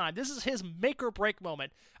his time. This is his make-or-break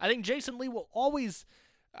moment. I think Jason Lee will always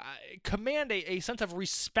command a sense of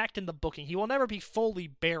respect in the booking. He will never be fully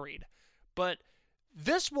buried, but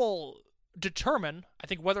this will determine, I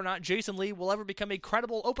think, whether or not Jason Lee will ever become a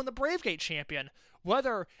credible Open the Brave Gate champion.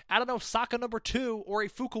 Whether, I don't know, Saka #2 or a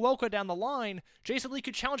Fukuoka down the line, Jason Lee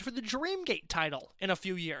could challenge for the Dream Gate title in a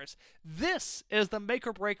few years. This is the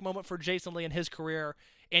make-or-break moment for Jason Lee in his career,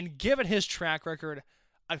 and given his track record,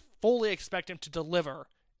 I fully expect him to deliver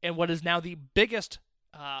in what is now the biggest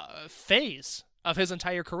phase of his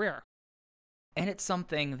entire career. And it's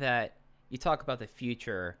something that you talk about the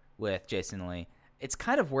future with Jason Lee. It's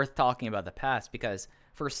kind of worth talking about the past, because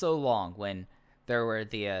for so long, when there were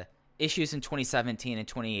the issues in 2017 and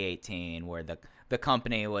 2018 where the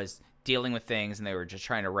company was dealing with things and they were just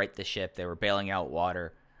trying to right the ship, they were bailing out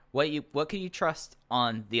water, what could you trust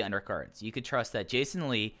on the undercards? You could trust that Jason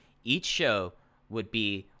Lee, each show would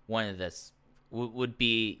be would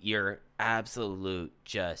be your absolute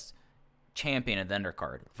just champion of the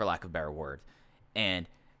undercard, for lack of a better word. And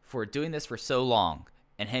for doing this for so long,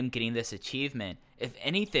 and him getting this achievement, if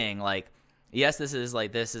anything, like, yes, this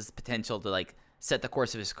is potential to like set the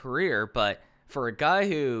course of his career, but for a guy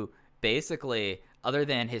who basically, other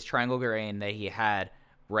than his triangle reign that he had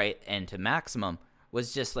right into Maximum,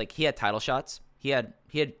 was just like, he had title shots. He had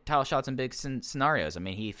title shots in big scenarios. I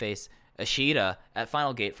mean, he faced Ishida at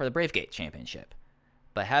Final Gate for the Brave Gate Championship.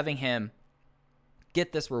 But having him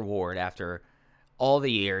get this reward after all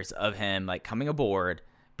the years of him like coming aboard,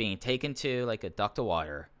 being taken to like a duct of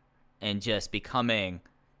water, and just becoming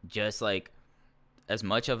just like as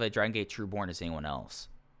much of a Dragon Gate Trueborn as anyone else.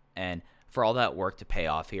 And for all that work to pay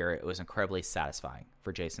off here, it was incredibly satisfying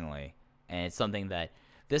for Jason Lee. And it's something that,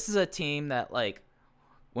 this is a team that, like,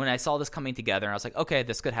 when I saw this coming together, I was like, okay,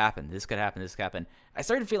 this could happen. This could happen. This could happen. I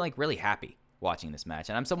started feeling like really happy watching this match.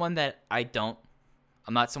 And I'm someone that I'm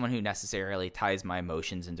not someone who necessarily ties my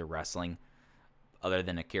emotions into wrestling other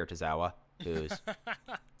than Akira Tozawa, who's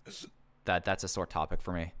that's a sore topic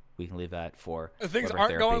for me. We can leave that for things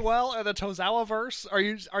aren't going well in the Tozawa verse. Are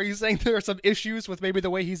you saying there are some issues with maybe the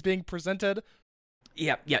way he's being presented?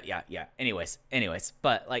 Yeah. Anyways,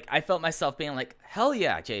 but like, I felt myself being like, hell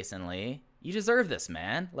yeah, Jason Lee, you deserve this,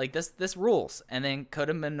 man. Like, this rules. And then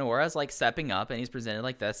Kota Minoura's like stepping up and he's presented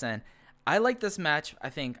like this, and I like this match. I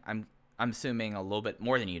think I'm assuming a little bit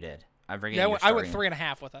more than you did. I went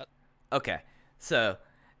 3.5 with it. Okay, so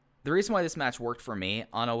the reason why this match worked for me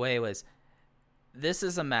on a way was, this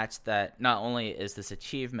is a match that not only is this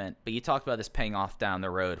achievement, but you talked about this paying off down the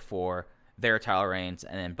road for their title reigns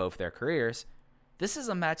and then both their careers. This is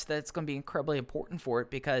a match that's going to be incredibly important for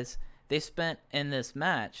it, because they spent in this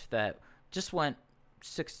match that just went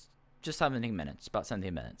 17 minutes, about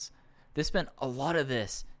 17 minutes. They spent a lot of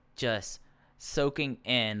this just soaking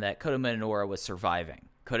in that Kota Minoura was surviving.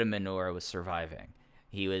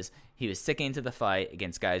 He was sticking to the fight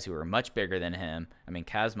against guys who were much bigger than him. I mean,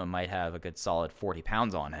 Kazma might have a good solid 40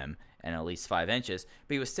 pounds on him and at least 5 inches,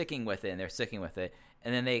 but he was sticking with it, and they're sticking with it.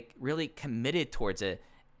 And then they really committed towards it.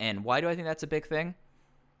 And why do I think that's a big thing?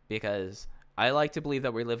 Because I like to believe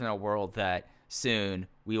that we live in a world that soon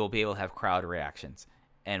we will be able to have crowd reactions.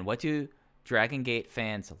 And what do Dragon Gate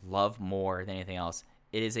fans love more than anything else?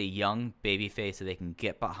 It is a young babyface that they can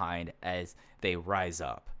get behind as they rise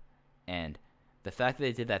up. And the fact that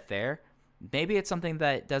they did that there, maybe it's something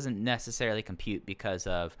that doesn't necessarily compute because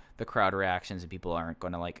of the crowd reactions, and people aren't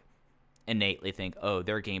going to like innately think, oh,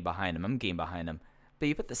 they're getting behind him, I'm getting behind him. But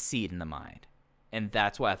you put the seed in the mind. And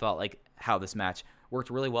that's why I thought like how this match worked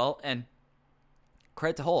really well. And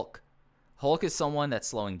credit to Hulk. Hulk is someone that's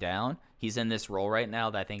slowing down. He's in this role right now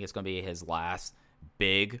that I think is going to be his last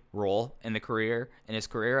big role in his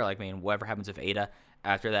career. Like, I mean, whatever happens with Ada,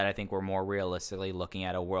 after that, I think we're more realistically looking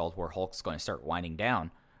at a world where Hulk's going to start winding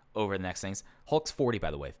down over the next things. Hulk's 40,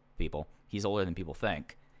 by the way, people. He's older than people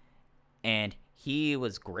think. And he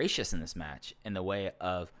was gracious in this match in the way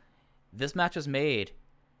of, this match was made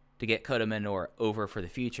to get Kota Minoura over for the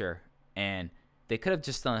future, and they could have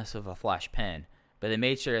just done this with a flash pin, but they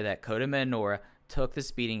made sure that Kota Minoura took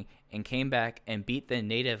this beating and came back and beat the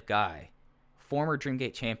native guy, former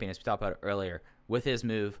Dreamgate champion, as we talked about earlier, with his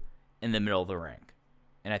move in the middle of the ring.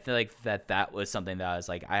 And I feel like that was something that I was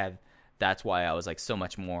like, that's why I was like so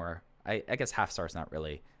much more, I guess half star's not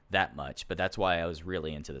really that much, but that's why I was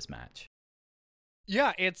really into this match.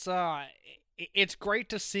 Yeah, it's great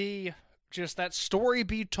to see just that story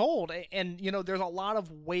be told. And, you know, there's a lot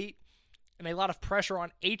of weight and a lot of pressure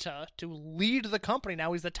on Eita to lead the company.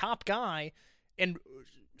 Now he's the top guy and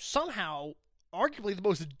somehow arguably the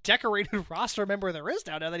most decorated roster member there is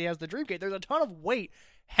now that he has the Dream Gate. There's a ton of weight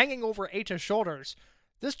hanging over Eita's shoulders.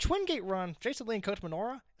 This Twin Gate run, Jason Lee and Kota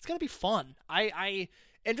Minoura, it's going to be fun. I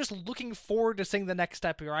am just looking forward to seeing the next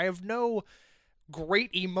step here. I have no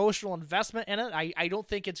great emotional investment in it. I don't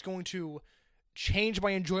think it's going to change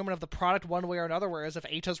my enjoyment of the product one way or another, whereas if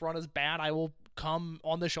Eita's run is bad, I will come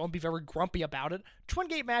on the show and be very grumpy about it. Twin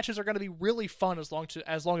Gate matches are going to be really fun as long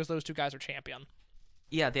as those two guys are champion.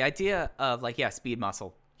 Yeah, the idea of, like, speed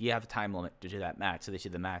muscle, you have a time limit to do that match, so they do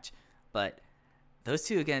the match. But those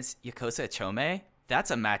two against Yokosa Chome,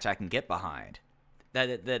 that's a match I can get behind.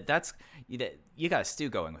 That's you got a stew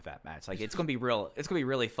going with that match. Like, it's gonna be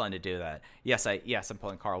really fun to do that. Yes, I'm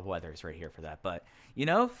pulling Carl Weathers right here for that. But you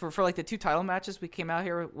know, for like the 2 title matches, we came out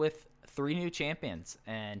here with 3 new champions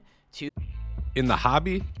and 2. In the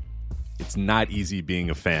hobby, it's not easy being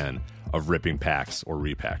a fan of ripping packs or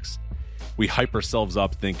repacks. We hype ourselves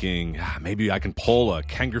up thinking, maybe I can pull a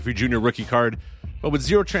Ken Griffey Jr. rookie card, but with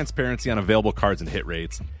zero transparency on available cards and hit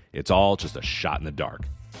rates, it's all just a shot in the dark.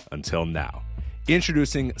 Until now.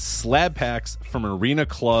 Introducing Slab Packs from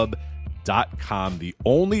ArenaClub.com, the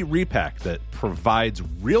only repack that provides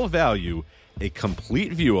real value a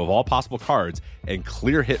complete view of all possible cards and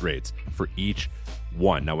clear hit rates for each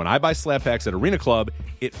one. Now, when I buy slab packs at Arena Club,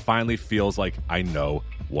 it finally feels like I know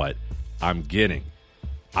what I'm getting.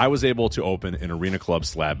 I was able to open an Arena Club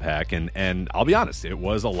slab pack, and I'll be honest, it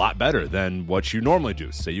was a lot better than what you normally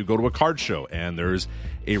do. Say you go to a card show and there's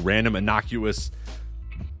a random innocuous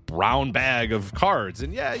brown bag of cards,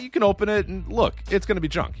 and yeah, you can open it and look, it's going to be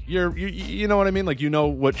junk. You know what I mean? Like, you know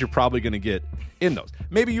what you're probably going to get in those.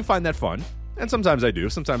 Maybe you find that fun, and sometimes I do.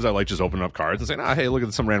 Sometimes I like just opening up cards and saying, hey, look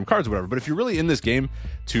at some random cards or whatever. But if you're really in this game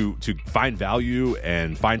to find value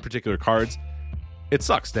and find particular cards, it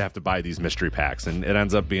sucks to have to buy these mystery packs, and it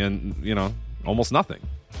ends up being, almost nothing,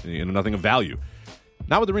 nothing of value.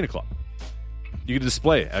 Not with Arena Club. You can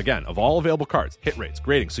display, again, of all available cards, hit rates,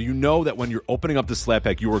 grading, so you know that when you're opening up this slab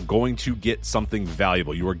pack, you are going to get something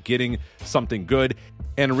valuable. You are getting something good.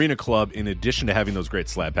 And Arena Club, in addition to having those great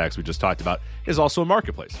slab packs we just talked about, is also a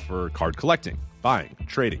marketplace for card collecting, buying,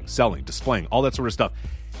 trading, selling, displaying, all that sort of stuff.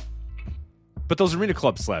 But those Arena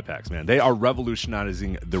Club slab packs, man, they are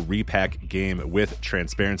revolutionizing the repack game with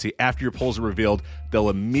transparency. After your pulls are revealed, they'll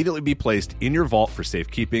immediately be placed in your vault for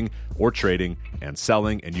safekeeping or trading and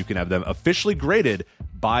selling, and you can have them officially graded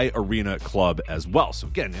by Arena Club as well. So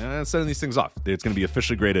again, sending these things off, it's going to be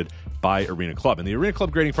officially graded by Arena Club. And the Arena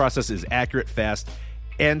Club grading process is accurate, fast,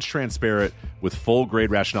 and transparent, with full grade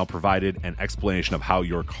rationale provided and explanation of how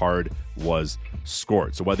your card was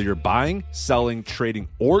scored. So whether you're buying, selling, trading,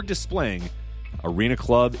 or displaying, Arena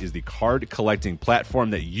Club is the card collecting platform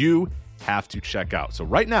that you have to check out. So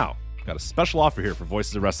right now, I've got a special offer here for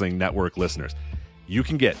Voices of Wrestling Network listeners. You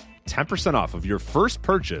can get 10% off of your first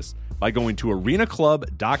purchase by going to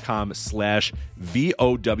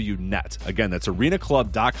arenaclub.com/VOWnet. Again, that's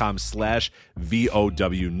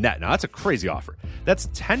arenaclub.com/VOWnet. Now, that's a crazy offer. That's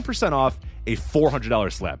 10% off a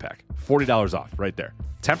 $400 slab pack. $40 off right there.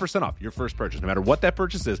 10% off your first purchase. No matter what that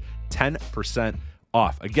purchase is, 10%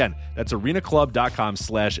 off. Again, that's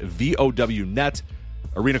arenaclub.com/VOWnet.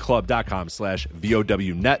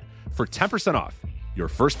 arenaclub.com/VOWnet for 10% off your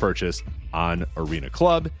first purchase on Arena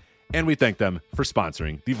Club. And we thank them for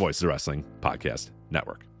sponsoring the Voices of Wrestling Podcast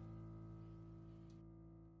Network.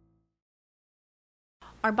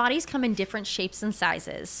 Our bodies come in different shapes and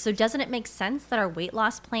sizes, so doesn't it make sense that our weight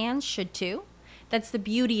loss plans should too? That's the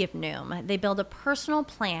beauty of Noom. They build a personal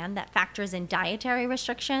plan that factors in dietary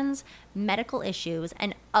restrictions, medical issues,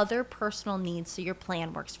 and other personal needs so your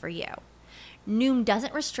plan works for you. Noom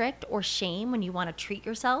doesn't restrict or shame when you want to treat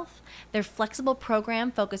yourself. Their flexible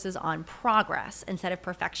program focuses on progress instead of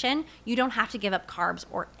perfection. You don't have to give up carbs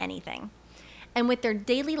or anything. And with their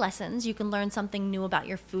daily lessons, you can learn something new about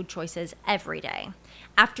your food choices every day.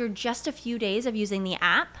 After just a few days of using the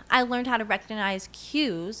app, I learned how to recognize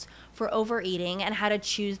cues for overeating and how to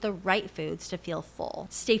choose the right foods to feel full.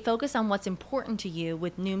 Stay focused on what's important to you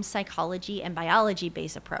with Noom's psychology and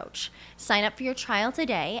biology-based approach. Sign up for your trial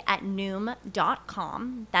today at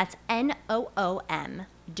Noom.com. That's NOOM.com.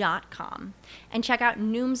 And check out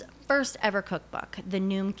Noom's first ever cookbook, The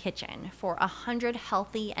Noom Kitchen, for 100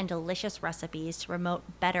 healthy and delicious recipes to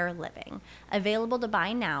promote better living. Available to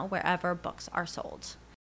buy now wherever books are sold.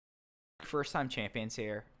 First time champions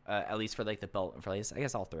here, at least for like the belt and for like, I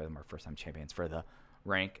guess all three of them are first time champions for the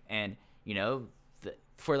rank. And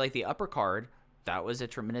for like the upper card, that was a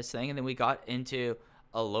tremendous thing. And then we got into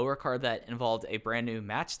a lower card that involved a brand new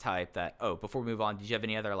match type. Before we move on, did you have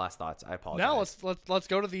any other last thoughts? I apologize. No, let's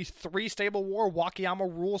go to the 3-stable war Wakayama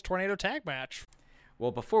Rules Tornado tag match.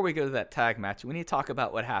 Well, before we go to that tag match, we need to talk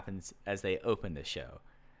about what happens as they open the show.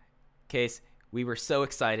 Case, we were so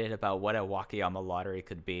excited about what a Wakayama lottery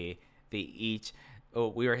could be. We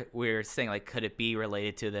were saying, like, could it be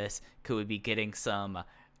related to this? Could we be getting some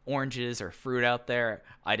oranges or fruit out there?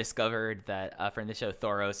 I discovered that friend of the show,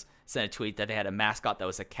 Thoros, sent a tweet that they had a mascot that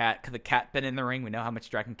was a cat. Could the cat been in the ring? We know how much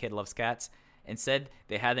Dragon Kid loves cats. Instead,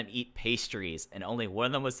 they had them eat pastries, and only one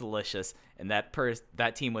of them was delicious, and that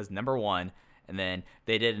team was number one. And then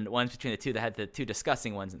they did ones between the two that had the two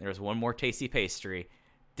disgusting ones, and there was one more tasty pastry.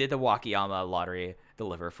 Did the Wakayama lottery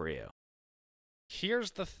deliver for you?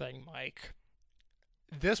 Here's the thing, Mike.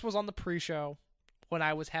 This was on the pre-show when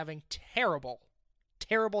I was having terrible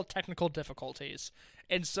technical difficulties.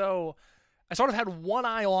 And so I sort of had one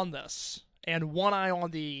eye on this and one eye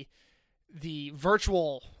on the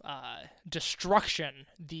virtual destruction,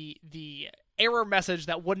 the error message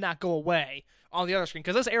that would not go away on the other screen,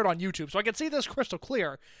 because this aired on YouTube, so I could see this crystal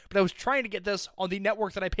clear, but I was trying to get this on the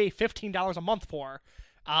network that I pay $15 a month for.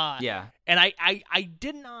 And I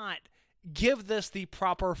did not give this the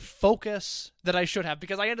proper focus that I should have,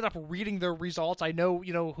 because I ended up reading the results. I know,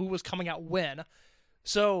 who was coming out when.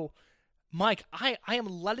 So Mike, I am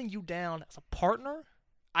letting you down as a partner.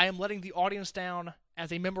 I am letting the audience down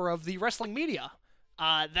as a member of the wrestling media.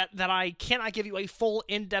 That I cannot give you a full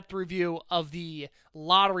in-depth review of the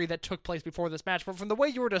lottery that took place before this match, but from the way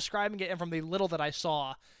you were describing it and from the little that I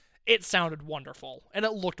saw, it sounded wonderful, and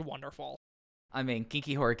it looked wonderful. I mean,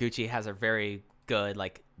 Genki Horiguchi has a very good,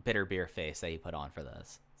 like, bitter beer face that he put on for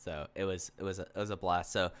this. So it was a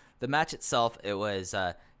blast. So the match itself, it was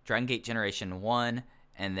Dragon Gate Generation 1,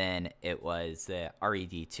 and then it was the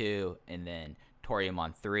RED 2, and then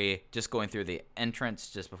Toryumon 3. Just going through the entrance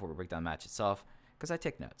just before we break down the match itself, because I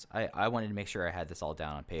take notes. I wanted to make sure I had this all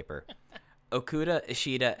down on paper. Okuda,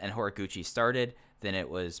 Ishida, and Horiguchi started. Then it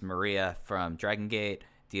was Maria from Dragon Gate,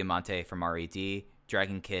 Diamante from RED,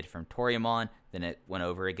 Dragon Kid from Toryumon. Then it went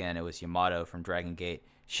over again. It was Yamato from Dragon Gate,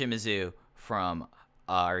 Shimizu from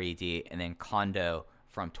RED, and then Kondo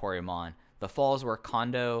from Toryumon. The falls were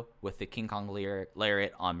Kondo with the King Kong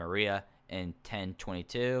Lariat on Maria in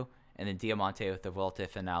 10-22, and then Diamante with the Volte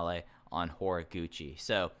Finale on Horiguchi.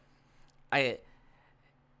 So I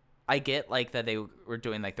get like that they were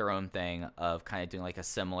doing like their own thing of kind of doing like a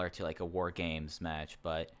similar to like a War Games match,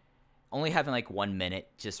 but only having like 1 minute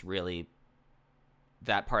just really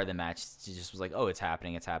that part of the match just was like, oh, it's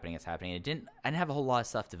happening. I didn't have a whole lot of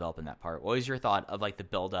stuff develop in that part. What was your thought of like the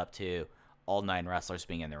build up to all 9 wrestlers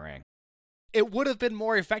being in the ring? It would have been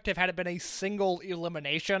more effective had it been a single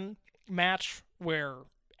elimination match where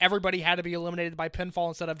everybody had to be eliminated by pinfall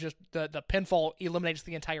instead of just the pinfall eliminates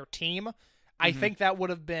the entire team. I think that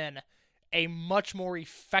would have been a much more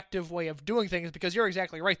effective way of doing things, because you're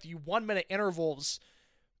exactly right. The 1 minute intervals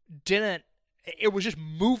it was just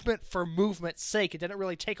movement for movement's sake. It didn't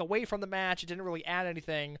really take away from the match. It didn't really add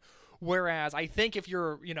anything. Whereas I think if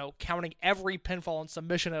you're, counting every pinfall and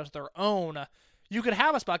submission as their own, you could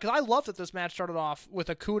have a spot. Because I love that this match started off with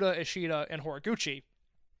Okuda, Ishida, and Horiguchi,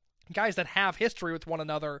 guys that have history with one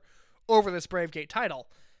another over this Brave Gate title.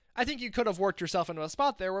 I think you could have worked yourself into a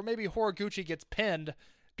spot there where maybe Horiguchi gets pinned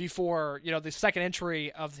before, the second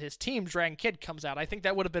entry of his team, Dragon Kid, comes out. I think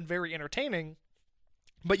that would have been very entertaining,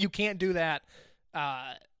 but you can't do that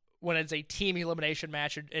when it's a team elimination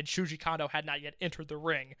match and Shuji Kondo had not yet entered the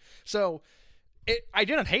ring. So I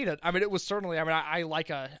didn't hate it. I mean, it was certainly,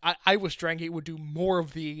 I wish Dragon Gate would do more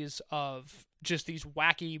of these, of just these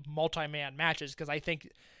wacky multi-man matches, because I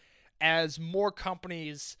think as more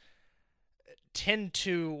companies tend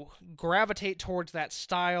to gravitate towards that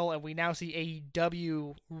style, and we now see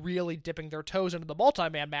AEW really dipping their toes into the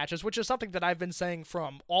multi-man matches, which is something that I've been saying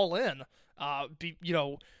from All In,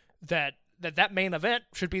 that main event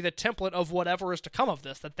should be the template of whatever is to come of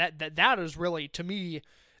this, that is really, to me,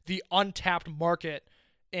 the untapped market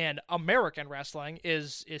in American wrestling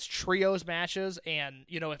is trios matches. And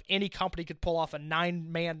if any company could pull off a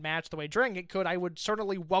 9-man match the way Dragon Gate could, I would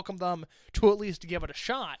certainly welcome them to at least give it a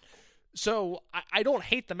shot. So I don't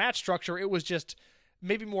hate the match structure. It was just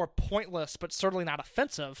maybe more pointless, but certainly not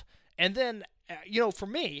offensive. And then, for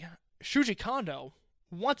me, Shuji Kondo,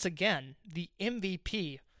 once again, the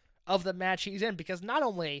MVP of the match he's in, because not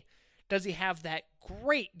only does he have that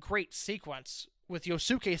great sequence with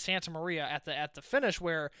Yosuke Santa Maria at the finish,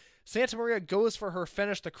 where Santa Maria goes for her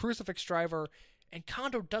finish, the Crucifix Driver, and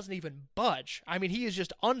Kondo doesn't even budge. I mean, he is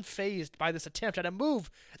just unfazed by this attempt at a move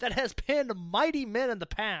that has pinned mighty men in the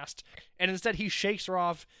past, and instead he shakes her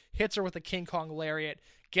off, hits her with the King Kong Lariat,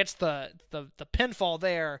 gets the pinfall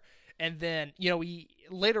there, and then, he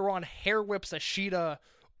later on hair whips Ishida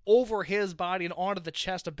over his body and onto the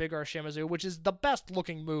chest of Big R Shimizu, which is the best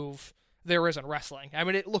looking move there is in wrestling. I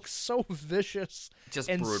mean, it looks so vicious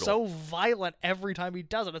and brutal. So violent every time he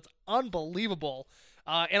does it. It's unbelievable.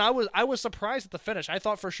 And I was surprised at the finish. I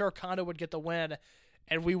thought for sure Kondo would get the win,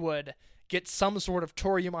 and we would get some sort of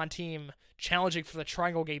Toryumon team challenging for the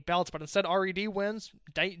Triangle Gate belts. But instead, RED wins.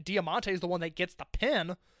 Diamante is the one that gets the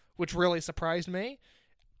pin, which really surprised me.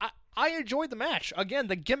 I enjoyed the match. Again,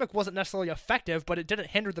 the gimmick wasn't necessarily effective, but it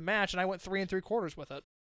didn't hinder the match, and I went 3 3/4 with it.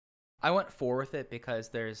 I went 4 with it because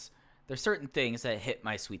there's certain things that hit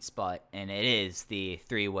my sweet spot, and it is the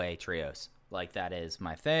 3-way trios. Like, that is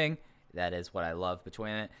my thing. That is what I love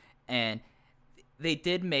between it. And they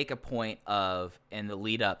did make a point of, in the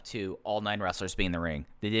lead up to all 9 wrestlers being in the ring,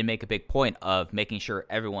 they did make a big point of making sure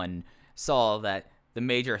everyone saw that the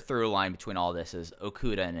major through line between all this is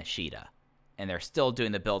Okuda and Ishida. And they're still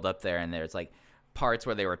doing the build up there, and there's like parts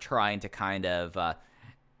where they were trying to kind of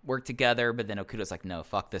work together, but then Okuda's like, no,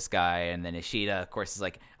 fuck this guy. And then Ishida, of course, is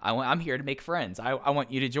like, I'm here to make friends. I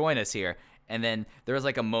want you to join us here. And then there was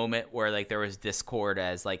like a moment where like there was discord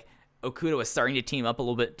as like Okuda was starting to team up a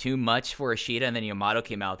little bit too much for Ishida, and then Yamato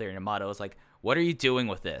came out there, and Yamato was like, what are you doing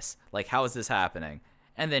with this? Like, how is this happening?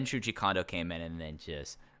 And then Shuji Kondo came in and then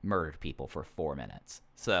just murdered people for 4 minutes.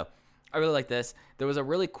 So I really like this. There was a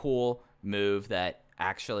really cool move that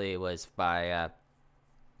actually was by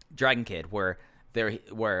Dragon Kid where Big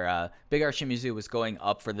R Shimizu was going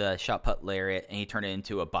up for the shot put lariat and he turned it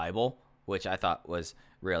into a Bible, which I thought was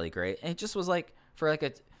really great. And it just was like for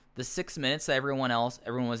like the 6 minutes that everyone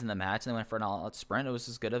was in the match and they went for an all-out sprint. It was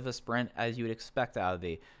as good of a sprint as you would expect out of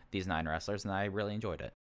these 9 wrestlers, and I really enjoyed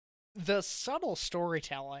it. The subtle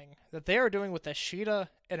storytelling that they are doing with Ashita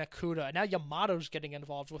and Okuda, now Yamato's getting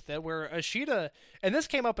involved with it, where Ashita, and this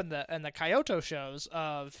came up in the Kyoto shows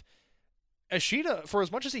of Ashita, for as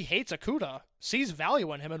much as he hates Okuda, sees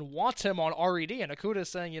value in him and wants him on RED, and Okuda's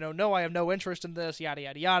saying, no, I have no interest in this, yada,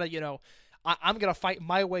 yada, yada, I'm going to fight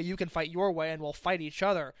my way, you can fight your way, and we'll fight each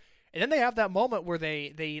other. And then they have that moment where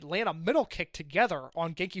they land a middle kick together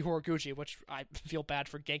on Genki Horiguchi, which I feel bad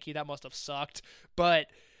for Genki, that must have sucked, but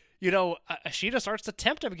Ashita starts to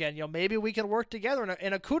tempt him again. Maybe we can work together.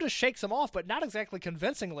 And Okuda shakes him off, but not exactly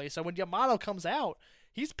convincingly. So when Yamato comes out,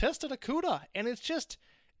 he's pissed at Okuda. And it's just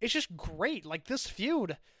great. Like this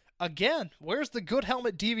feud, again, where's the Good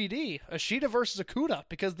Helmet DVD? Ashita versus Okuda.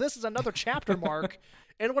 Because this is another chapter mark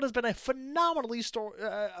in what has been a phenomenally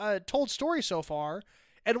told story so far.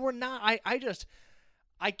 And we're not,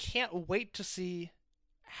 I can't wait to see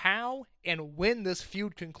how and when this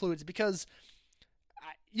feud concludes. Because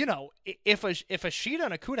if Ashita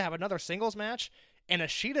and Okuda have another singles match and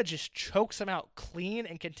Ashita just chokes him out clean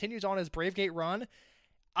and continues on his Brave Gate run,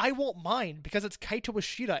 I won't mind because it's Kaito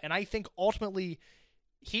Ashita, and I think ultimately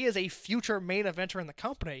he is a future main eventer in the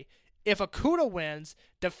company. If Okuda wins,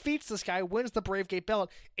 defeats this guy, wins the Brave Gate belt,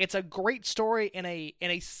 it's a great story and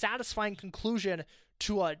a satisfying conclusion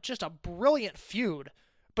to just a brilliant feud.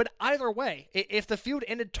 But either way, if the feud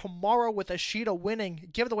ended tomorrow with Ashita winning,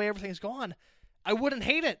 given the way everything's gone, I wouldn't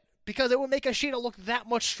hate it because it would make Ashita look that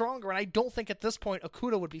much stronger, and I don't think at this point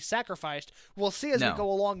Okuda would be sacrificed. We'll see as we go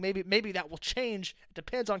along. Maybe that will change. It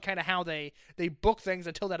depends on kind of how they book things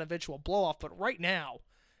until that eventual blow-off. But right now,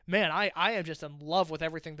 man, I am just in love with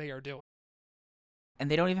everything they are doing. And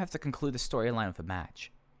they don't even have to conclude the storyline of the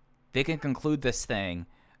match. They can conclude this thing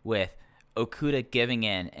with Okuda giving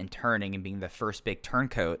in and turning and being the first big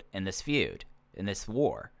turncoat in this feud, in this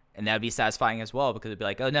war. And that would be satisfying as well because it'd be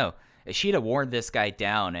like, oh no, Ashita warned this guy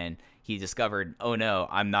down and he discovered, oh no,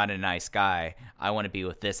 I'm not a nice guy. I want to be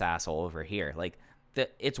with this asshole over here. Like,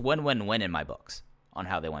 it's win-win-win in my books on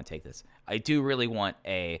how they want to take this. I do really want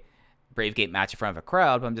a Brave Gate match in front of a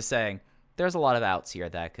crowd, but I'm just saying there's a lot of outs here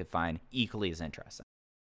that I could find equally as interesting.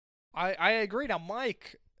 I agree. Now,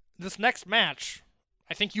 Mike, this next match,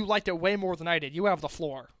 I think you liked it way more than I did. You have the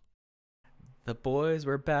floor. The boys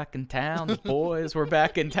were back in town. The boys were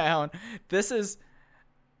back in town.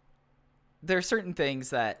 There are certain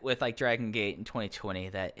things that with like Dragon Gate in 2020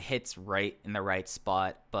 that hits right in the right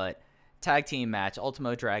spot, but tag team match,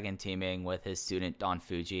 Ultimo Dragon teaming with his student Don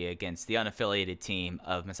Fuji against the unaffiliated team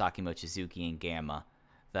of Masaki Mochizuki and Gamma,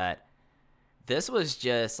 that this was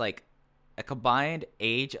just like a combined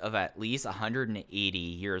age of at least 180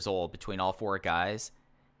 years old between all 4 guys.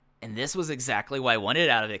 And this was exactly what I wanted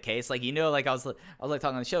out of it, Case. Like, like I was like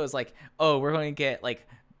talking on the show, it's like, oh, we're going to get like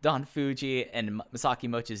Don Fuji and Masaki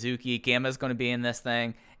Mochizuki. Gamma's going to be in this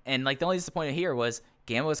thing. And like the only disappointment here was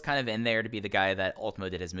Gamma was kind of in there to be the guy that Ultimo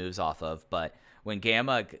did his moves off of. But when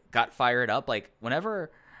Gamma got fired up, like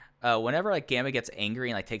whenever like Gamma gets angry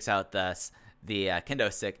and like takes out the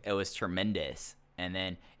kendo stick, it was tremendous. And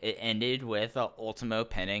then it ended with Ultimo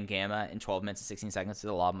pinning Gamma in 12 minutes and 16 seconds to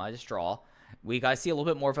the Lob Magistral. We got to see a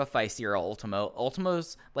little bit more of a feistier Ultimo.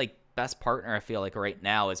 Ultimo's like best partner, I feel like right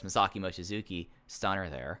now, is Masaki Mochizuki. Stunner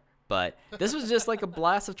there. But this was just like a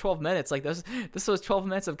blast of 12 minutes. Like this was 12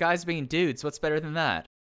 minutes of guys being dudes. What's better than that?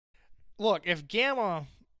 Look, if Gamma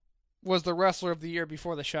was the wrestler of the year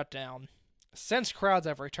before the shutdown, since crowds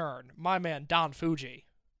have returned, my man Don Fuji,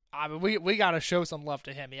 I mean, we got to show some love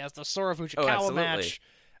to him. He has the Sora Fujikawa match.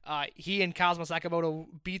 He and Kazuma Sakamoto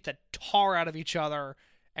beat the tar out of each other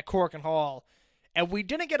at Korakuen Hall. And we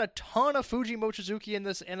didn't get a ton of Fuji Mochizuki in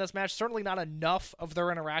this match, certainly not enough of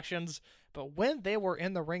their interactions, but when they were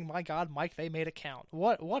in the ring, my God, Mike, they made it count.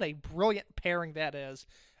 What a brilliant pairing that is.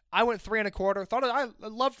 I went 3 1/4. I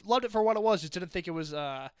loved it for what it was. Just didn't think it was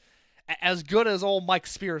as good as old Mike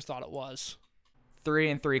Spears thought it was.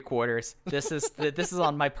 3 3/4. This is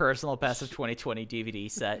on my personal best of 2020 DVD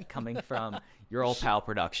set coming from your old pal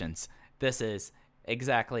Productions. This is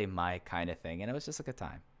exactly my kind of thing, and it was just a good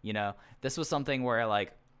time. This was something where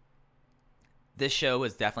like this show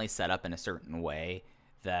was definitely set up in a certain way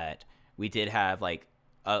that we did have like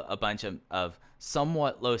a bunch of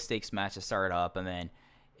somewhat low stakes matches start up, and then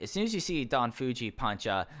as soon as you see Don Fuji punch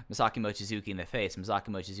Masaki Mochizuki in the face, Masaki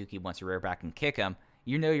Mochizuki wants to rear back and kick him,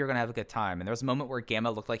 you know you're going to have a good time. And there was a moment where Gamma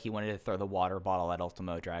looked like he wanted to throw the water bottle at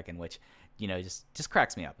Ultimo Dragon, which, just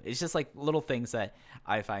cracks me up. It's just like little things that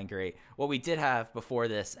I find great. What we did have before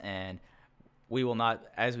this, and we will not,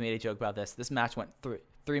 as we made a joke about this match went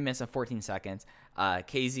 3 minutes and 14 seconds.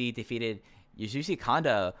 KZ defeated Yasushi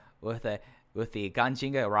Kanda with the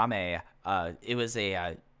Ganjinga Rame. It was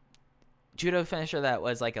a judo finisher that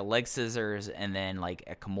was like a leg scissors and then like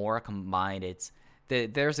a Kimura combined.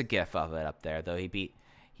 There's a gif of it up there, though. He beat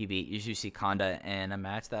Yasushi Kanda in a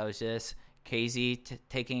match that was just KZ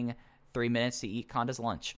taking 3 minutes to eat Kanda's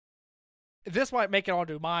lunch. This might make it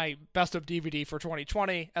onto my best of DVD for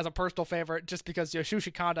 2020 as a personal favorite, just because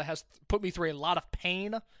Yasushi Kanda has put me through a lot of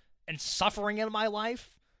pain and suffering in my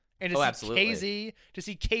life. And to see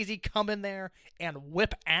KZ come in there and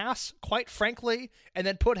whip ass, quite frankly, and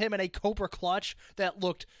then put him in a Cobra clutch that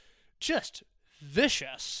looked just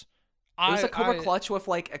vicious. It was a Cobra clutch with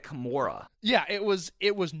like a Kimura. Yeah, it was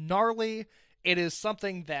gnarly. It is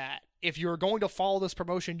something that if you're going to follow this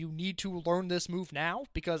promotion, you need to learn this move now,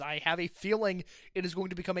 because I have a feeling it is going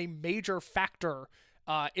to become a major factor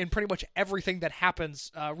in pretty much everything that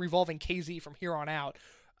happens revolving KZ from here on out.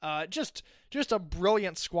 Just a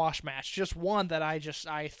brilliant squash match. Just one that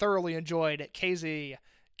I thoroughly enjoyed. KZ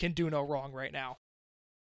can do no wrong right now.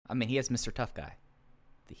 I mean, he is Mr. Tough Guy.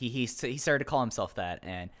 He started to call himself that,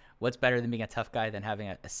 and what's better than being a tough guy than having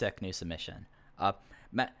a sick new submission?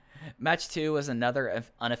 Match 2 was another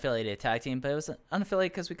unaffiliated tag team, but it was unaffiliated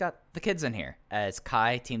because we got the kids in here, as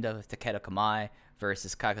Kai teamed up with Takedo Kamai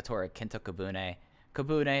versus Kagetora Kento Kabune.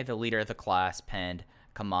 Kabune, the leader of the class, pinned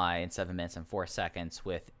Kamai in 7 minutes and 4 seconds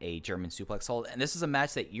with a German suplex hold. And this is a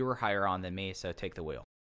match that you were higher on than me, so take the wheel.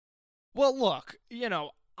 Well, look,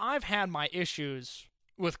 I've had my issues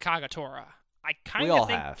with Kagetora. I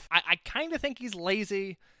kind of think he's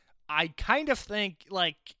lazy. I kind of think,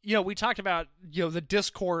 we talked about, the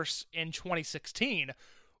discourse in 2016.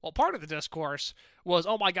 Well, part of the discourse was,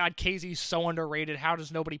 oh my God, KZ's so underrated. How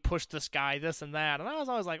does nobody push this guy, this and that? And I was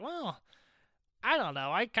always like, well, I don't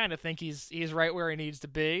know. I kind of think he's right where he needs to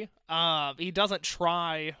be. He doesn't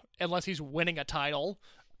try unless he's winning a title.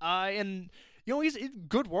 And he's a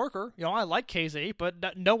good worker. I like KZ,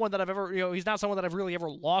 but no one that I've ever, he's not someone that I've really ever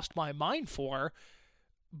lost my mind for.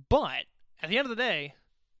 But at the end of the day,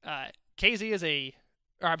 KZ is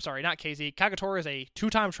not KZ. Kagetora is a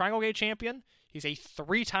 2-time Triangle Gate champion. He's a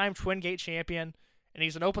 3-time Twin Gate champion, and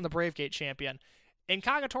he's an Open the Brave Gate champion. And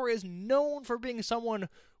Kagetora is known for being someone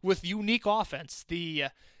with unique offense. The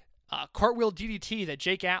cartwheel DDT that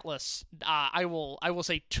Jake Atlas, I will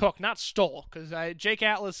say took, not stole, because Jake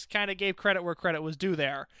Atlas kind of gave credit where credit was due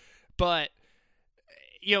there. But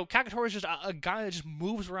Kagetora is just a guy that just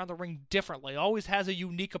moves around the ring differently, always has a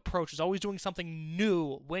unique approach, is always doing something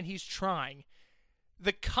new when he's trying.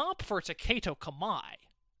 The comp for Takedo Kamai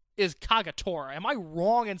is Kagetora. Am I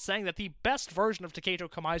wrong in saying that the best version of Takedo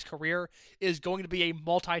Kamai's career is going to be a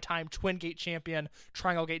multi-time Twin Gate champion,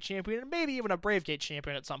 Triangle Gate champion, and maybe even a Brave Gate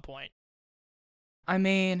champion at some point? I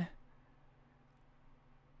mean,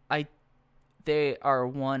 they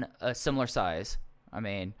are a similar size. I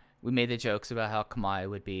mean, we made the jokes about how Kamai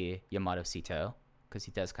would be Yamato Sito, because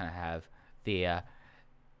he does kind of have the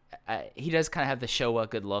Showa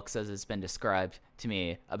good looks, as it's been described to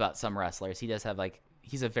me about some wrestlers. He does have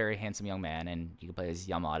he's a very handsome young man, and you can play as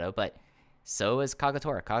Yamato, but so is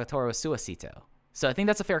Kagetora. Kagetora was Suasito. So I think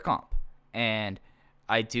that's a fair comp. And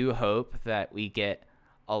I do hope that we get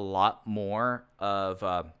a lot more of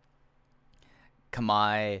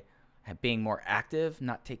Kamai being more active,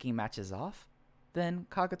 not taking matches off than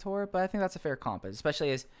Kagetora, but I think that's a fair comp,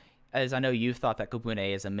 especially as I know you've thought that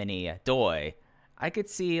Kabune is a mini Doi. I could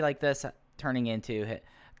see this turning into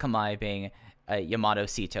Kamai being Yamato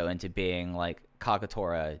Sito into being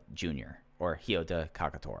Kagetora Jr. or Hyoda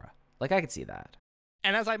Kagetora. I could see that.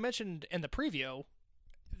 And as I mentioned in the preview,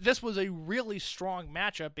 this was a really strong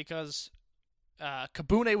matchup because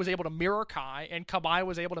Kabune was able to mirror Kai, and Kamai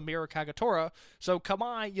was able to mirror Kagetora. So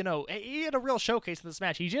Kamai, he had a real showcase in this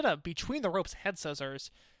match. He did a between-the-ropes head scissors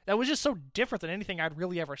that was just so different than anything I'd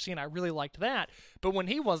really ever seen. I really liked that. But when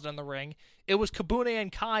he wasn't in the ring, it was Kabune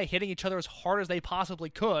and Kai hitting each other as hard as they possibly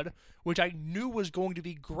could, which I knew was going to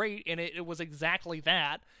be great, and it was exactly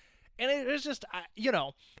that. And it was just,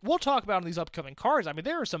 we'll talk about in these upcoming cards. I mean,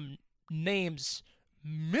 there are some names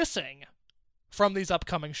missing from these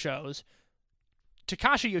upcoming shows.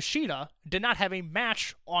 Takashi Yoshida did not have a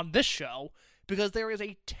match on this show because there is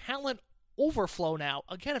a talent overflow now.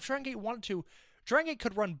 Again, if Dragon Gate wanted to, Dragon Gate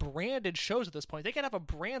could run branded shows at this point. They could have a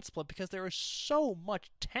brand split because there is so much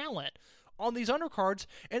talent on these undercards.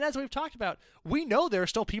 And as we've talked about, we know there are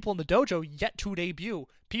still people in the dojo yet to debut,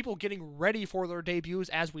 people getting ready for their debuts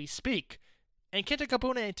as we speak. And Kenta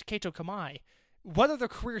Kobune and Taketo Kamai, whether their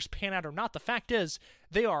careers pan out or not, the fact is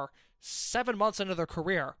they are 7 months into their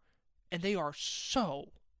career, and they are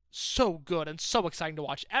so good and so exciting to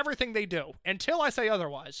watch. Everything they do, until I say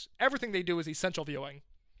otherwise, everything they do is essential viewing.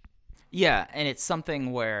 Yeah, and it's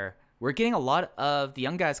something where we're getting a lot of the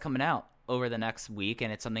young guys coming out over the next week,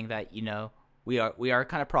 and it's something that, you know, we are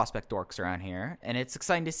kind of prospect dorks around here, and it's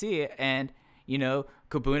exciting to see. And, you know,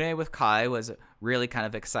 Kobune with Kai was a really kind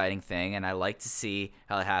of exciting thing, and I like to see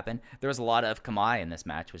how it happened. There was a lot of Kamai in this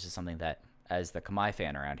match, which is something that, as the Kamai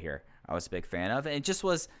fan around here, I was a big fan of. And it just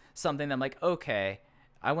was something that I'm like, okay,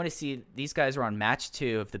 I want to see these guys are on match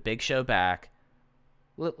 2 of the big show back.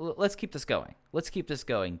 Let's keep this going. Let's keep this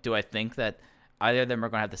going. Do I think that either of them are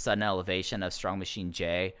going to have the sudden elevation of Strong Machine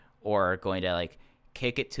J, or are going to like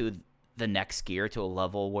kick it to the next gear to a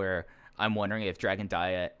level where I'm wondering if Dragon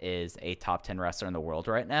Dia is a top 10 wrestler in the world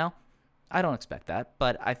right now? I don't expect that,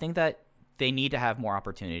 but I think that they need to have more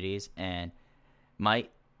opportunities and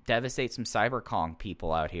might devastate some Cyber Kong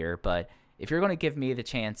people out here. But if you're going to give me the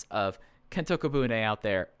chance of Kento Kobune out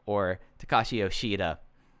there or Takashi Yoshida,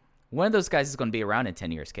 one of those guys is going to be around in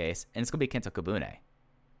 10 years, Case, and it's going to be Kento Kobune.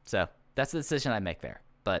 So that's the decision I make there.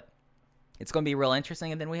 But it's going to be real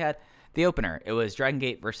interesting. And then we had the opener. It was Dragon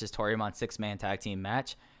Gate versus Toryumon 6-man tag team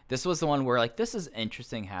match. This was the one where, like, this is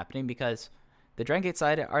interesting happening because the Dragon Gate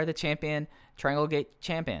side are the champion Triangle Gate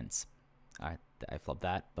champions. I flubbed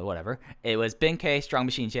that, but whatever. It was Ben-K, Strong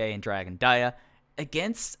Machine J, and Dragon Dia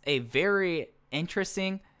against a very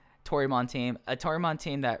interesting Toryumon team. A Toryumon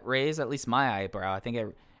team that raised at least my eyebrow. I think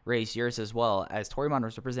it raised yours as well, as Toryumon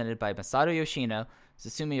was represented by Masato Yoshino,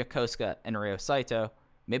 Susumu Yokosuka, and Ryo Saito.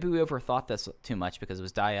 Maybe we overthought this too much because it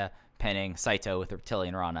was Dia pinning Saito with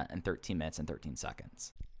Reptilian Rana in 13 minutes and 13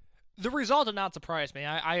 seconds. The result did not surprise me.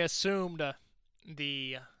 I assumed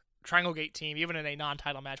the Triangle Gate team, even in a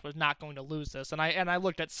non-title match, was not going to lose this. And I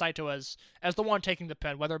looked at Saito as the one taking the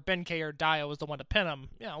pin. Whether Ben-K or Dia was the one to pin him,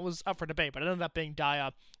 you know, it was up for debate. But it ended up being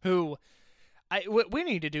Dia, who we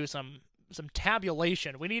need to do some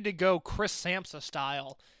tabulation. We need to go Chris Samsa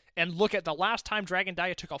style and look at the last time Dragon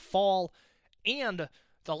Dia took a fall and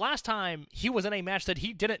the last time he was in a match that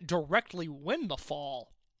he didn't directly win the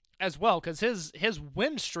fall as well, because his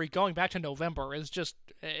win streak going back to November is just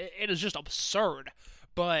absurd.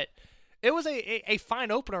 But it was a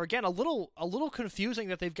fine opener. Again, a little confusing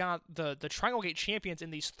that they've got the Triangle Gate champions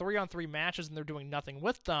in these 3-on-3 matches and they're doing nothing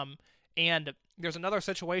with them. And there's another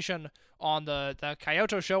situation on the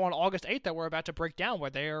Kyoto show on August 8th that we're about to break down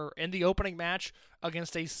where they're in the opening match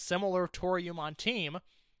against a similar Toryumon team.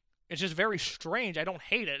 It's just very strange. I don't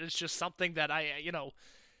hate it. It's just something that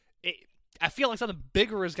I feel like something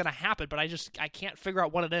bigger is going to happen, but I can't figure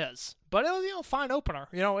out what it is. But it was, a fine opener.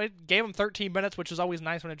 It gave him 13 minutes, which is always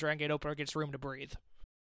nice when a Dragon Gate opener gets room to breathe.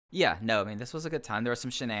 Yeah, no, I mean, this was a good time. There were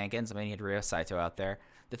some shenanigans. I mean, you had Ryo Saito out there.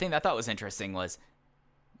 The thing that I thought was interesting was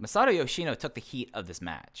Masato Yoshino took the heat of this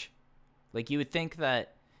match. Like, you would think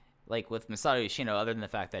that, like, with Masato Yoshino, other than the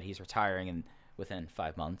fact that he's retiring within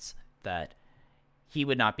 5 months, that he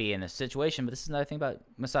would not be in this situation. But this is another thing about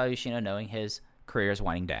Masato Yoshino, knowing his career is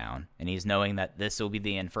winding down, and he's knowing that this will be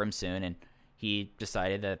the end for him soon, and he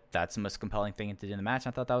decided that that's the most compelling thing to do in the match.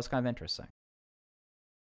 I thought that was kind of interesting.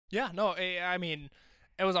 Yeah, no, I mean,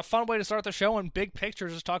 it was a fun way to start the show, and big picture,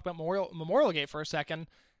 just talk about Memorial Gate for a second.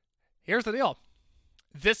 Here's the deal.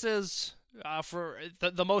 This is for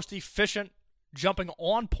the most efficient jumping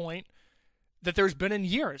on point that there's been in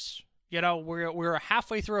years. We're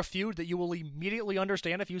halfway through a feud that you will immediately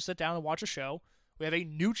understand if you sit down and watch a show. We have a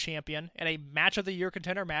new champion and a match of the year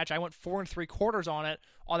contender match. I went 4 3/4 on it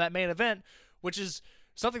on that main event, which is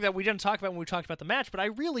something that we didn't talk about when we talked about the match, but I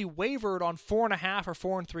really wavered on 4.5 or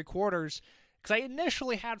 4 3/4 because I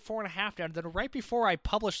initially had 4.5 down. Then right before I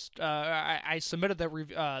published, I submitted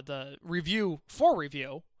the review for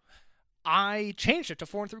review, I changed it to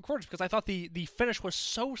 4 3/4 because I thought the finish was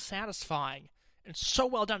so satisfying and so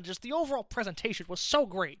well done. Just the overall presentation was so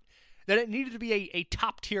great that it needed to be a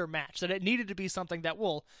top-tier match, that it needed to be something that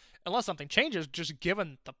will, unless something changes, just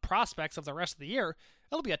given the prospects of the rest of the year,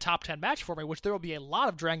 it'll be a top 10 match for me, which there will be a lot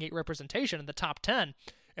of Dragon Gate representation in the top 10.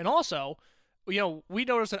 And also, we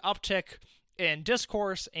noticed an uptick in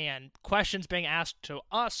discourse and questions being asked to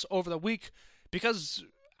us over the week because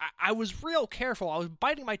I was real careful. I was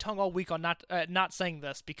biting my tongue all week on not saying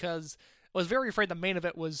this because I was very afraid the main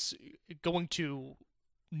event was going to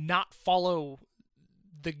not follow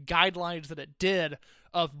the guidelines that it did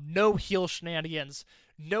of no heel shenanigans,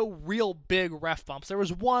 no real big ref bumps. There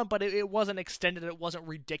was one, but it wasn't extended. It wasn't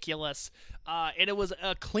ridiculous. And it was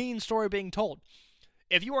a clean story being told.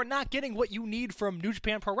 If you are not getting what you need from New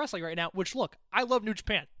Japan Pro Wrestling right now, which, look, I love New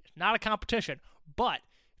Japan. It's not a competition. But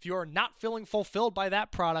if you are not feeling fulfilled by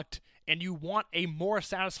that product and you want a more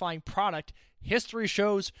satisfying product, history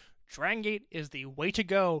shows Dragon Gate is the way to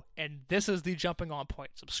go, and this is the jumping on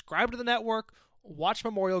point. Subscribe to the network, watch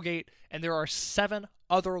Memorial Gate, and there are 7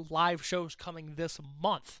 other live shows coming this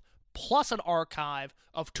month, plus an archive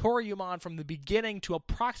of Toryumon from the beginning to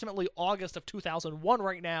approximately August of 2001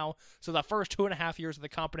 right now, so the first 2.5 years of the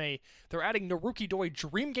company. They're adding Naruki Doi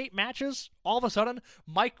Dreamgate matches. All of a sudden,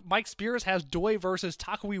 Mike Spears has Doi versus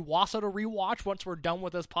Taku Iwasa to rewatch once we're done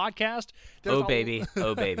with this podcast. Oh, baby.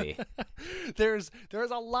 There's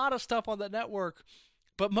a lot of stuff on the network,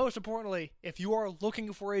 but most importantly, if you are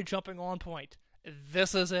looking for a jumping on point,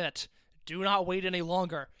 this is it. Do not wait any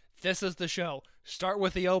longer. This is the show. Start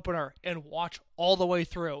with the opener and watch all the way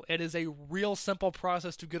through. It is a real simple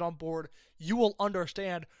process to get on board. You will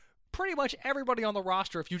understand pretty much everybody on the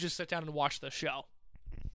roster if you just sit down and watch the show.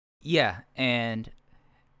 Yeah, and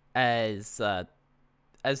as the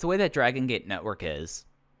way that Dragon Gate Network is,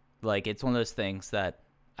 like, it's one of those things that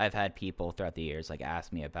I've had people throughout the years like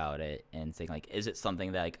ask me about it and saying like, is it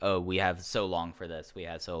something that like, oh, we have so long for this, we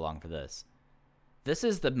have so long for this. This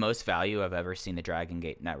is the most value I've ever seen the Dragon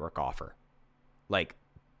Gate Network offer. Like,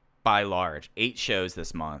 by large, 8 shows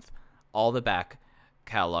this month, all the back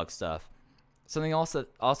catalog stuff. Something also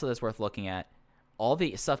that's worth looking at, all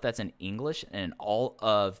the stuff that's in English and all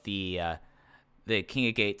of the King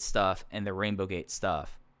of Gate stuff and the Rainbow Gate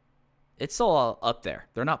stuff. It's still all up there.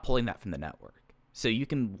 They're not pulling that from the network. So you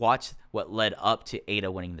can watch what led up to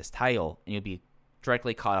Ada winning this title, and you'll be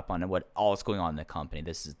directly caught up on what all is going on in the company.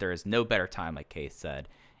 There is no better time, like Case said.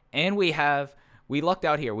 And we lucked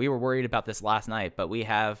out here. We were worried about this last night, but we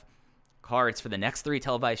have cards for the next 3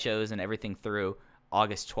 televised shows and everything through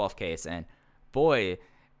August 12th, Case. And boy,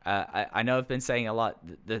 I know I've been saying a lot.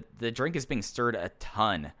 The drink is being stirred a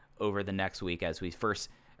ton over the next week as we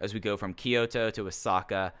go from Kyoto to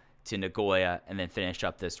Osaka to Nagoya and then finish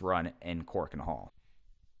up this run in Korakuen Hall.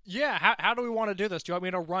 Yeah, how do we want to do this? Do you want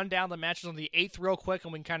me to run down the matches on the 8th real quick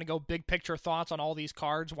and we can kind of go big picture thoughts on all these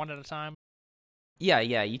cards one at a time? Yeah,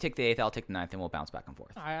 you take the 8th, I'll take the 9th, and we'll bounce back and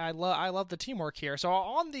forth. I love the teamwork here. So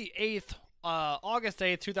on the 8th, August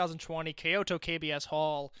 8th, 2020, Kyoto KBS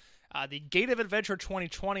Hall, the Gate of Adventure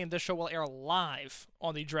 2020, and this show will air live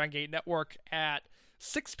on the Dragon Gate Network at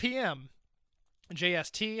 6 p.m.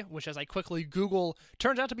 JST, which as I quickly Google,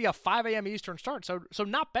 turns out to be a 5 a.m. Eastern start, so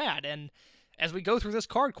not bad. And as we go through this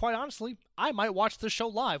card, quite honestly, I might watch this show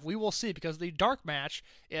live. We will see, because the dark match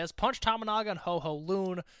is Punch Tamanaga and Ho-Ho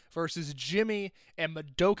Loon versus Jimmy and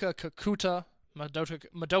Madoka Kakuta. Madoka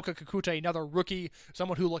Kakuta, another rookie,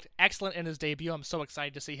 someone who looked excellent in his debut. I'm so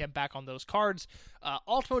excited to see him back on those cards.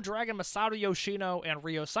 Ultimo Dragon Masaru Yoshino and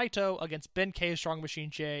Ryo Saito against Ben K, Strong Machine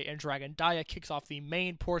J, and Dragon Dia kicks off the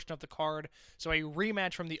main portion of the card. So a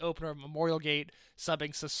rematch from the opener of Memorial Gate,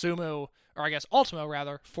 subbing Susumu, or I guess Ultimo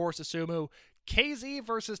rather, for Susumu. KZ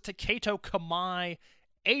versus Taketo Kamai.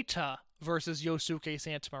 Eita versus Yosuke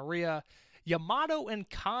Santa Maria. Yamato and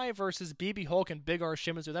Kai versus BB Hulk and Big R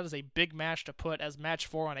Shimizu. That is a big match to put as match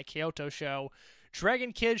 4 on a Kyoto show.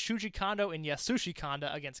 Dragon Kid, Shuji Kondo, and Yasushi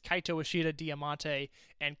Kanda against Kaito Ishida, Diamante,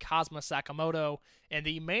 and Kazuma Sakamoto. And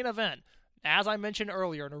the main event, as I mentioned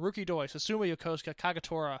earlier, Naruki Doi, Susumu Yokosuka,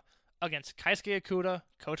 Kagetora against Keisuke Okuda,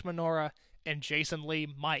 Coach Minoura, and Jason Lee.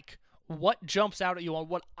 Mike, what jumps out at you on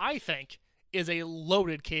what I think is a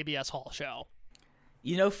loaded KBS Hall show?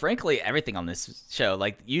 You know, frankly, everything on this show,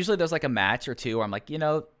 like, usually there's like a match or two where I'm like, you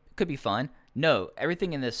know, it could be fun. No,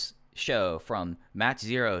 everything in this show from match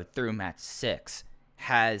 0 through match 6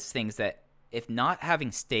 has things that, if not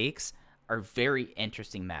having stakes, are very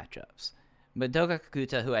interesting matchups. Madoka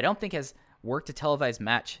Kakuta, who I don't think has worked a televised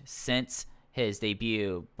match since his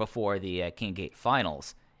debut before the King Gate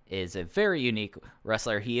Finals, is a very unique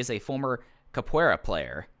wrestler. He is a former capoeira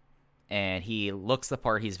player, and he looks the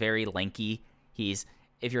part. He's very lanky.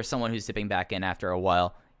 If you're someone who's dipping back in after a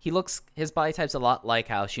while, his body type's a lot like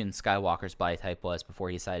how Shun Skywalker's body type was before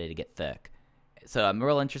he decided to get thick. So I'm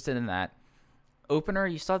real interested in that. Opener,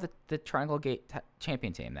 you saw the Triangle Gate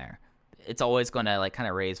champion team there. It's always going to like kind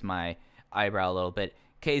of raise my eyebrow a little bit.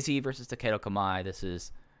 KZ versus Taketo Kamai. This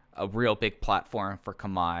is a real big platform for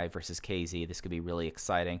Kamai versus KZ. This could be really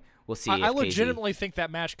exciting. We'll see. I legitimately think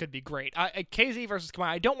that match could be great. KZ versus Kamai,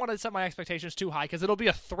 I don't want to set my expectations too high because it'll be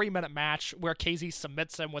a 3-minute match where KZ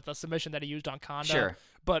submits him with a submission that he used on Kanda. Sure.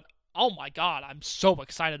 But, oh my god, I'm so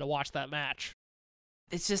excited to watch that match.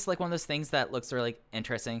 It's just like one of those things that looks really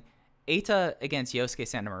interesting. Eita against Yosuke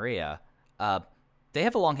Santa Maria, they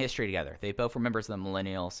have a long history together. They both were members of the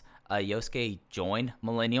Millennials. Yosuke joined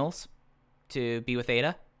Millennials to be with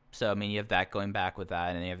Eita. So, I mean, you have that going back with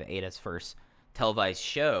that, and you have Eita's first televised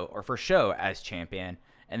show, or first show as champion.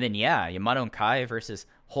 And then, yeah, Yamato and Kai versus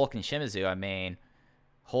Hulk and Shimizu. I mean,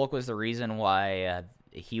 Hulk was the reason why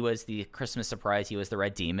he was the Christmas surprise. He was the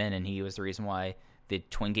Red Demon, and he was the reason why the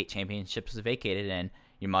Twin Gate Championship was vacated. And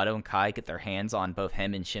Yamato and Kai get their hands on both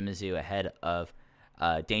him and Shimizu ahead of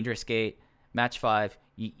Dangerous Gate. Match 5,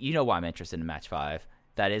 you know why I'm interested in Match 5.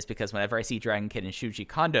 That is because whenever I see Dragon Kid and Shuji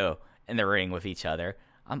Kondo in the ring with each other,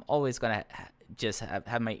 I'm always going to just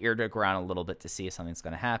have my ear to the ground a little bit to see if something's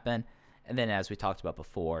going to happen. And then, as we talked about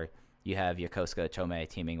before, you have Yokosuka Chome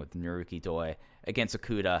teaming with Naruki Doi against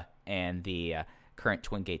Okuda and the current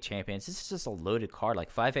Twin Gate champions. This is just a loaded card,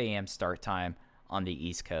 like 5 a.m. start time on the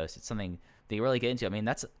East Coast. It's something that you really get into. I mean,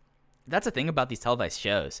 that's the thing about these televised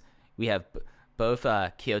shows. We have both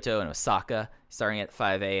Kyoto and Osaka starting at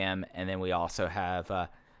 5 a.m., and then we also have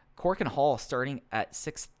Korakuen Hall starting at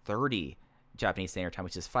 6:30 Japanese Standard Time,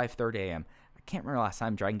 which is 5:30 a.m. I can't remember last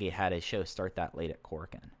time Dragon Gate had a show start that late at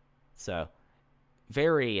Korakuen. So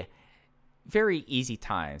very, very easy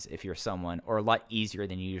times if you're someone, or a lot easier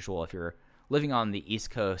than usual if you're living on the East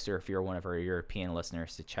Coast or if you're one of our European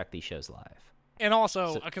listeners to check these shows live. And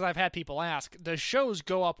also, because I've had people ask, the shows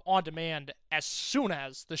go up on demand as soon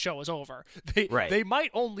as the show is over. They might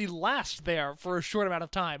only last there for a short amount of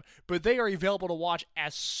time, but they are available to watch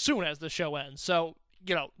as soon as the show ends. So,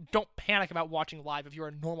 don't panic about watching live if you're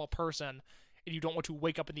a normal person and you don't want to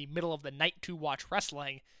wake up in the middle of the night to watch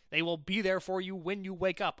wrestling. They will be there for you when you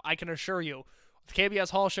wake up, I can assure you. With the KBS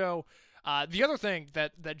Hall show, the other thing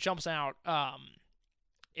that jumps out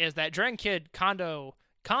is that Dragon Kid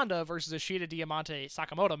Kanda versus Ishida Diamante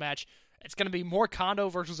Sakamoto match. It's going to be more Kondo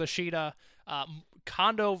versus Ishida,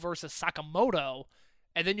 Kondo versus Sakamoto,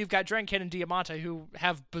 and then you've got Dragon Kid and Diamante who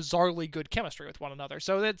have bizarrely good chemistry with one another.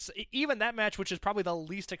 So that's even that match, which is probably the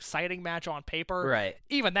least exciting match on paper. Right.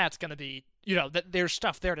 Even that's going to be, there's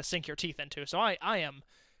stuff there to sink your teeth into. So I am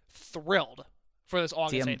thrilled for this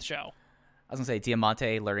August 8th show. I was going to say,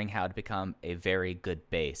 Diamante learning how to become a very good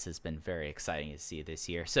base has been very exciting to see this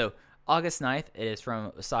year. So August 9th, it is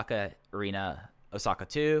from Osaka Arena, Osaka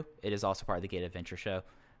 2. It is also part of the Gate Adventure show.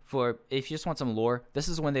 If you just want some lore, this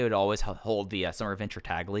is when they would always hold the Summer Adventure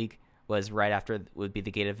Tag League, was right after would be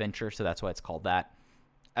the Gate Adventure, so that's why it's called that.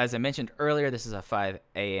 As I mentioned earlier, this is a 5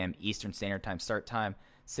 a.m. Eastern Standard Time start time,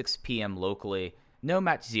 6 p.m. locally. No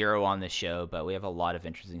match 0 on this show, but we have a lot of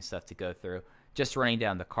interesting stuff to go through. Just running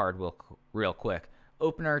down the card real quick.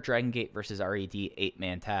 Opener, Dragon Gate versus RED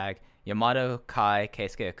 8-man tag. Yamato, Kai,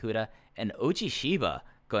 Keisuke Okuda, and Oji Shiba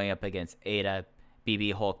going up against Eita,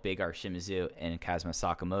 BB Hulk, Big R Shimizu, and Kazuma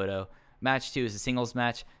Sakamoto. Match 2 is a singles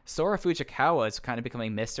match. Sora Fujikawa is kind of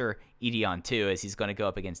becoming Mr. Ideon 2 as he's going to go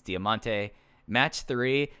up against Diamante. Match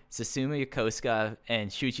 3, Susumu Yokosuka and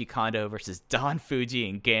Shuji Kondo versus Don Fuji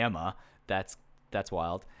and Gamma. That's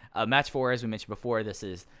wild. Match 4, as we mentioned before, this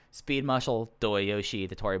is Speed Muscle Doi Yoshi,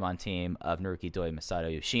 the Torimon team of Naruki Doi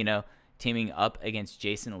Masato Yoshino, teaming up against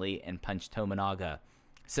Jason Lee and Punch Tominaga.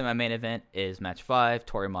 Semi-main event is Match 5,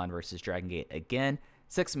 Torimon versus Dragon Gate again.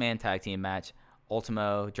 6-man tag team match,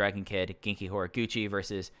 Ultimo, Dragon Kid, Genki Horiguchi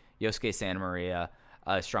versus Yosuke Santa Maria,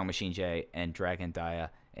 Strong Machine J, and Dragon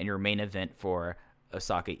Dia. And your main event for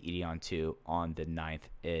Osaka Ideon 2 on the 9th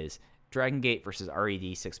is Dragon Gate versus RED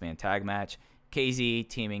 6-man tag match. KZ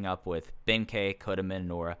teaming up with Benkei, Kota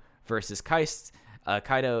Minoura versus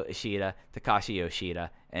Kaito Ishida, Takashi Yoshida,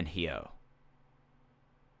 and Hyo.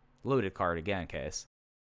 Loaded card again, Case.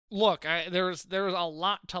 Look, there's a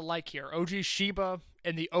lot to like here. OG Shiba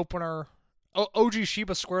in the opener. OG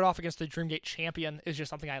Shiba squared off against the Dreamgate champion is just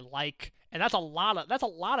something I like, and that's a lot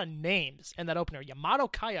of names in that opener. Yamato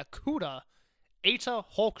Kaya Kuda, Eita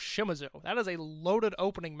Hulk Shimizu. That is a loaded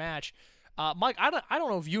opening match. Mike, I don't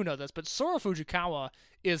know if you know this, but Sora Fujikawa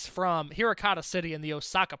is from Hirakata City in the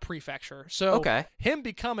Osaka Prefecture. So him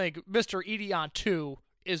becoming Mr. Ideon 2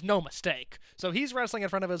 is no mistake. So he's wrestling in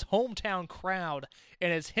front of his hometown crowd,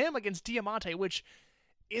 and it's him against Diamante, which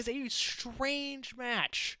is a strange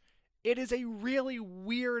match. It is a really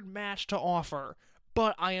weird match to offer,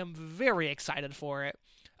 but I am very excited for it.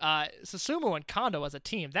 Susumu and Kondo as a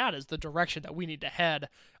team, that is the direction that we need to head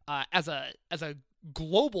as a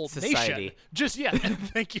global society. Nation.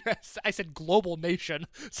 Thank you. I said global nation.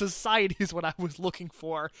 Society is what I was looking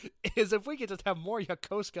for. Is if we could just have more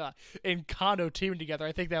Yokosuka and Kondo teaming together,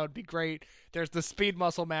 I think that would be great. There's the speed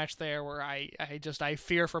muscle match there where I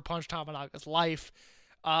fear for Punch Tominaga's life.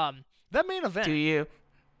 That main event. Do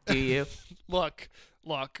you? Look.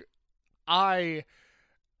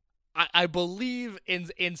 I believe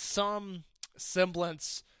in some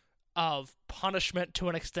semblance of punishment to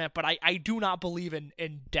an extent, but I do not believe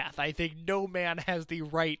in death. I think no man has the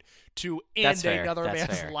right to end another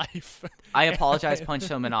man's life. I apologize, Punch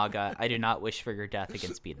Tominaga. I do not wish for your death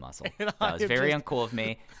against Speed Muscle. That was very uncool of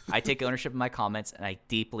me. I take ownership of my comments, and I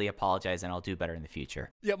deeply apologize, and I'll do better in the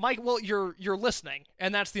future. Yeah, Mike, well, you're listening,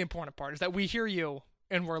 and that's the important part, is that we hear you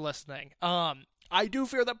and we're listening. I do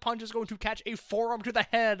fear that Punch is going to catch a forearm to the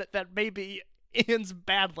head that maybe ends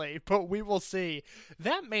badly, but we will see.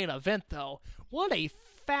 That main event, though, what a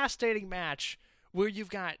fascinating match where you've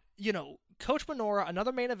got, Coach Minoura,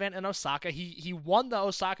 another main event in Osaka. He won the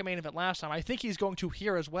Osaka main event last time. I think he's going to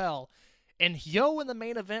here as well. And Yo in the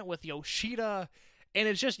main event with Yoshida. And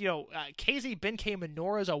it's just, KZ, Ben-K,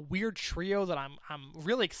 Minoura is a weird trio that I'm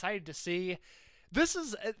really excited to see. This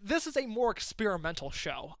is a more experimental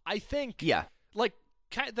show. I think,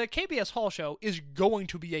 the KBS Hall show is going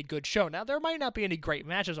to be a good show. Now, there might not be any great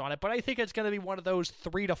matches on it, but I think it's going to be one of those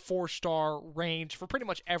 3 to 4 star range for pretty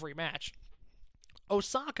much every match.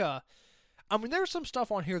 Osaka, there's some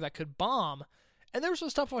stuff on here that could bomb, and there's some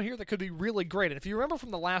stuff on here that could be really great. And if you remember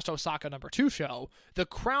from the last Osaka number 2 show, the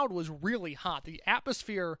crowd was really hot. The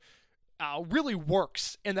atmosphere really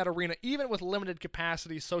works in that arena, even with limited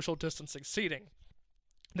capacity social distancing seating.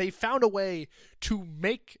 They found a way to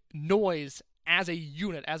make noise as a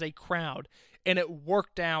unit, as a crowd, and it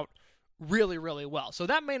worked out really, really well. So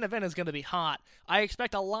that main event is going to be hot. I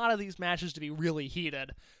expect a lot of these matches to be really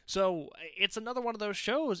heated. So it's another one of those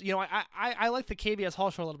shows. I like the KBS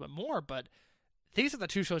Hall show a little bit more, but these are the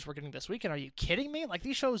 2 shows we're getting this weekend. Are you kidding me? Like,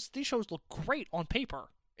 these shows look great on paper.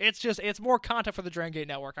 It's more content for the Dragon Gate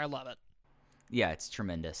Network. I love it. Yeah, it's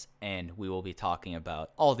tremendous. And we will be talking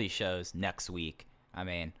about all these shows next week.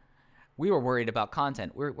 We were worried about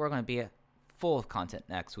content. We're going to be full of content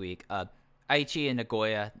next week. Aichi and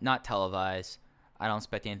Nagoya, not televised. I don't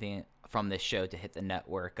expect anything from this show to hit the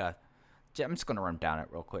network. I'm just going to run down it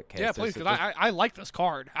real quick. Yeah, please, because I like this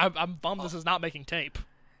card. I'm bummed this is not making tape.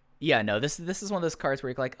 Yeah, no, this is one of those cards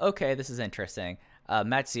where you're like, okay, this is interesting.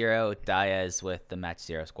 Match 0, Daya is with the Match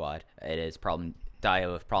 0 squad. It is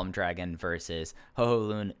Daya with Problem Dragon versus Ho-Ho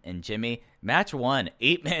Loon and Jimmy. Match 1,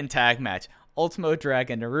 8-man tag match. Ultimo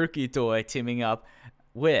Dragon, Naruki Doi teaming up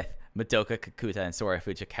with Madoka Kakuta and Sora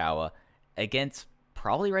Fujikawa against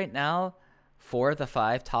probably right now 4 of the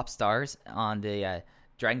 5 top stars on the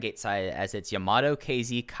Dragon Gate side, as it's Yamato,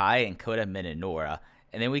 KZ, Kai, and Kota Minoura.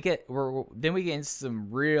 And then we get into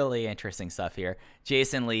some really interesting stuff here.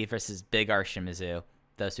 Jason Lee versus Big R Shimizu.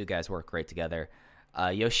 Those 2 guys work great together.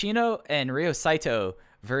 Yoshino and Ryo Saito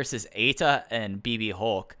versus Eita and BB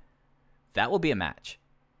Hulk. That will be a match.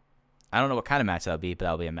 I don't know what kind of match that'll be, but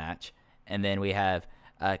that'll be a match. And then we have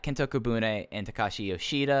Kento Kobune and Takashi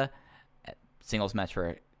Yoshida, singles match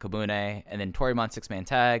for Kobune, and then Torimon 6-man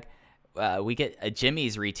tag. We get a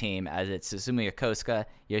Jimmy's reteam, as it's Susumu Yokosuka,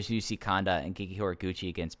 Yoshiuchi Kanda, and Geki Horiguchi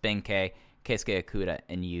against Ben-K, Keisuke Okuda,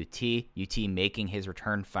 and UT. UT making his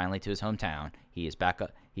return finally to his hometown. He is back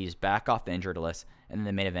off the injured list, and then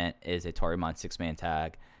the main event is a Torimon 6-man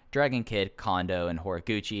tag. Dragon Kid, Kondo, and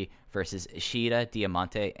Horiguchi versus Ishida,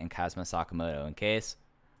 Diamante, and Kazuma Sakamoto. In case,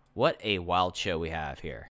 what a wild show we have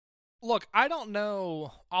here. Look, I don't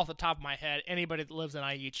know off the top of my head anybody that lives in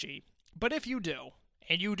Aichi, but if you do,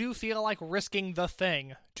 and you do feel like risking the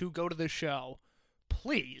thing to go to the show,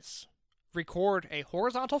 please record a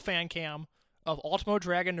horizontal fan cam of Ultimo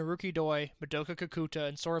Dragon, Naruki Doi, Madoka Kakuta,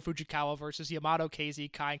 and Sora Fujikawa versus Yamato,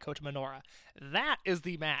 KZ, Kai, and Kota Minoura. That is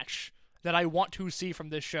the match that I want to see from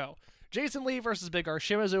this show. Jason Lee versus Big R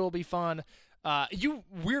Shimizu will be fun. You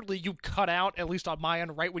cut out, at least on my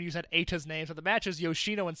end, right when you said Eita's name. So the match is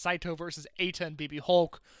Yoshino and Saito versus Eita and BB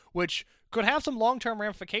Hulk, which could have some long-term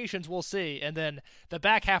ramifications. We'll see. And then the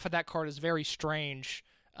back half of that card is very strange.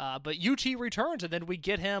 But UT returns, and then we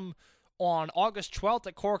get him on August 12th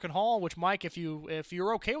at Korakuen Hall, which, Mike, if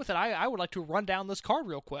you're okay with it, I would like to run down this card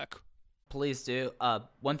real quick. Please do.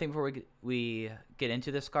 One thing before we get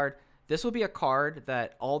into this card, this will be a card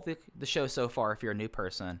that all the shows so far, if you're a new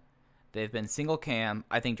person, they've been single cam.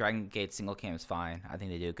 I think Dragon Gate single cam is fine. I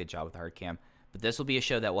think they do a good job with the hard cam. But this will be a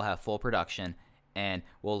show that will have full production and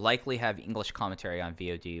will likely have English commentary on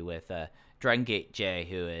VOD with Dragon Gate Jay,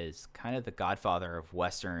 who is kind of the godfather of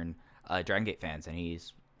Western Dragon Gate fans, and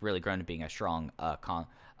he's really grown to being a strong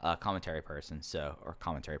commentary person,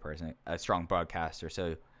 a strong broadcaster.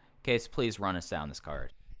 So, Case, please run us down this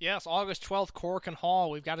card. Yes, August 12th, Korakuen Hall.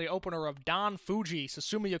 We've got the opener of Don Fuji,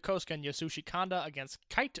 Susumu Yokosuka, and Yasushi Kanda against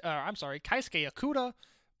Keisuke Okuda,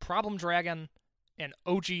 Problem Dragon, and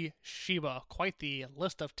Oji Shiba. Quite the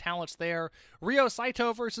list of talents there. Ryo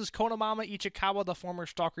Saito versus Konamama Ichikawa. The former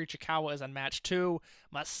Stalker Ichikawa is in match 2.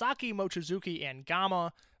 Masaki Mochizuki and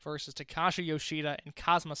Gama versus Takashi Yoshida and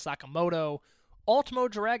Kazuma Sakamoto. Ultimo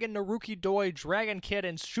Dragon Naruki Doi, Dragon Kid,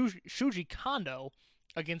 and Shuji Kondo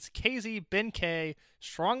against KZ, Benkei,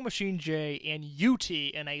 Strong Machine J, and UT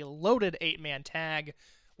in a loaded 8-man tag.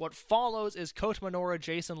 What follows is Kota Minoura,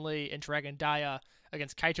 Jason Lee, and Dragon Daya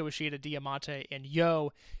against Kaito Ishida, Diamante, and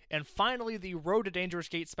Yo. And finally, the Road to Dangerous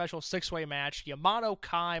Gate special 6-way match, Yamato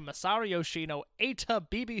Kai, Masaru Yoshino, Eita,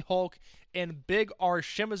 BB Hulk, and Big R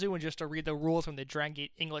Shimizu. And just to read the rules from the Dragon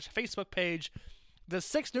Gate English Facebook page, the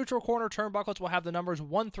 6 neutral corner turnbuckles will have the numbers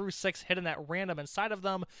 1 through 6 hidden at random inside of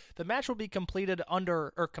them. The match will be competed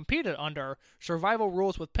under survival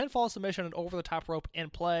rules with pinfall, submission, and over-the-top rope in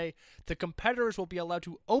play. The competitors will be allowed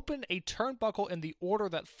to open a turnbuckle in the order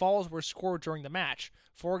that falls were scored during the match.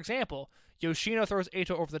 For example, Yoshino throws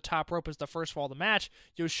Eito over the top rope as the first fall of the match.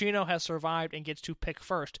 Yoshino has survived and gets to pick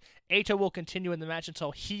first. Eito will continue in the match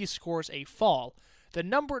until he scores a fall. The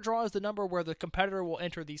number draw is the number where the competitor will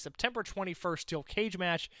enter the September 21st steel cage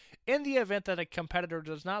match. In the event that a competitor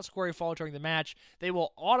does not score a fall during the match, they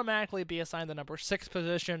will automatically be assigned the number 6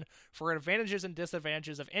 position. For advantages and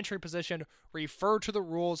disadvantages of entry position, refer to the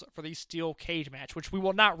rules for the steel cage match, which we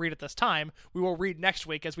will not read at this time. We will read next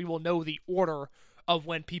week as we will know the order of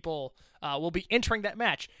when people will be entering that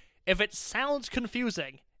match. If it sounds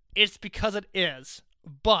confusing, it's because it is.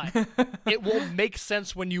 But it will make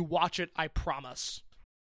sense when you watch it, I promise.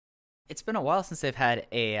 It's been a while since they've had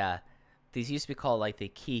these used to be called like the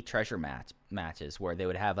key treasure matches, where they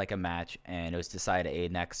would have like a match and it was decided a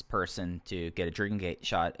next person to get a Dream Gate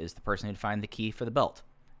shot is the person who'd find the key for the belt.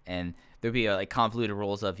 And there'd be like convoluted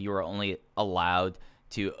rules of you were only allowed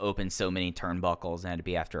to open so many turnbuckles and had to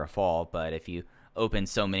be after a fall, but if you opened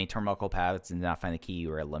so many turnbuckle paths and did not find the key, you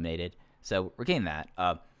were eliminated. So we're getting that.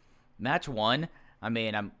 Match 1, I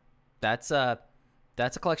mean, that's a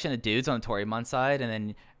collection of dudes on the Toryumon side, and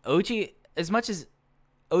then OG. As much as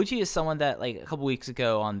OG is someone that like a couple weeks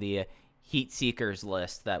ago on the Heat Seekers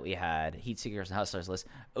list that we had, Heat Seekers and Hustlers list,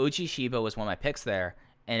 OG Shiba was one of my picks there,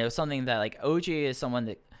 and it was something that like OG is someone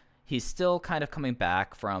that he's still kind of coming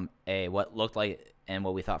back from what looked like and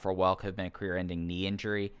what we thought for a while could have been a career-ending knee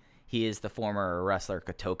injury. He is the former wrestler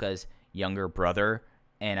Kotoka's younger brother,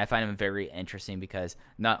 and I find him very interesting because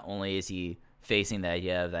not only is he facing the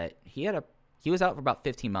idea that he was out for about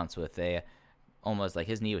 15 months with almost like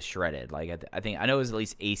his knee was shredded. Like I know it was at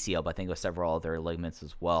least ACL, but I think it was several other ligaments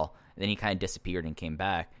as well. And then he kind of disappeared and came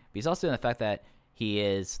back. But he's also in the fact that he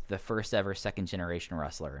is the first ever second generation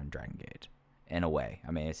wrestler in Dragon Gate, in a way.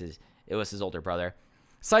 I mean, it was his older brother.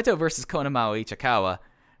 Saito versus Konamama Ichikawa.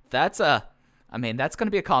 That's going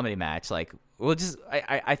to be a comedy match. Like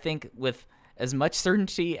I think with as much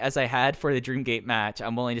certainty as I had for the Dream Gate match,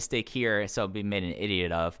 I'm willing to stake here, so I'll be made an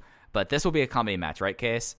idiot of. But this will be a comedy match, right,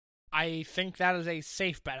 Case? I think that is a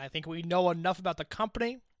safe bet. I think we know enough about the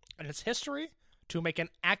company and its history to make an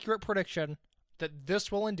accurate prediction that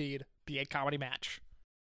this will indeed be a comedy match.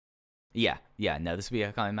 Yeah, no, this will be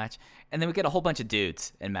a comedy match. And then we get a whole bunch of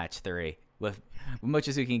dudes in match 3 with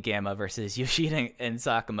Mochizuki and Gamma versus Yoshida and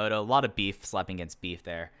Sakamoto. A lot of beef, slapping against beef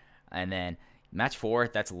there. And then match 4,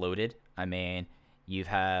 that's loaded. I mean, you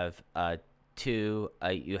have two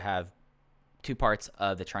parts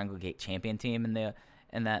of the Triangle Gate champion team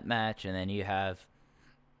in that match, and then you have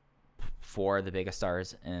 4 of the biggest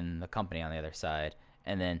stars in the company on the other side,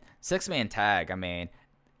 and then 6-man tag. I mean,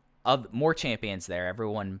 more champions there,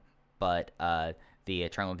 everyone but the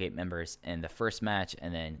Triangle Gate members in the first match,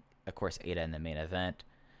 and then of course Eita in the main event.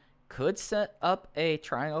 Could set up a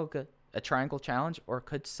triangle challenge, or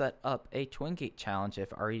could set up a Twin Gate challenge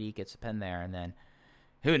if RED gets a pin there, and then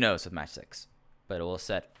who knows with match 6. But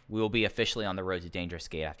we will be officially on the road to Dangerous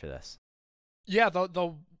Gate after this. Yeah,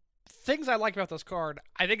 the things I like about this card,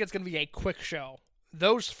 I think it's going to be a quick show.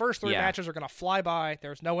 Those first 3 matches are going to fly by.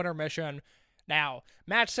 There's no intermission. Now,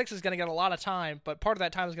 match 6 is going to get a lot of time, but part of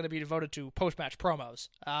that time is going to be devoted to post-match promos,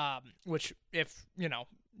 which if, you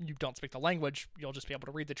don't speak the language, you'll just be able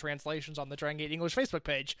to read the translations on the Dragon Gate English Facebook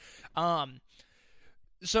page.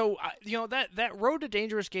 So, that Road to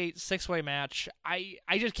Dangerous Gate 6-way match, I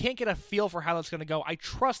just can't get a feel for how that's going to go. I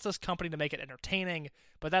trust this company to make it entertaining,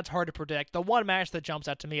 but that's hard to predict. The one match that jumps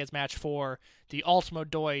out to me is match 4, the Ultimo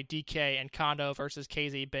Doi, DK, and Kondo versus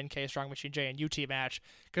KZ, Benkei, Strong Machine J, and UT match,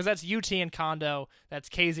 because that's UT and Kondo, that's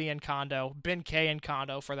KZ and Kondo, Benkei and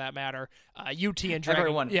Kondo for that matter, UT and Dragon.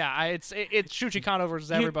 Everyone. Yeah, it's Shuji Kondo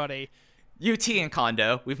versus everybody. UT and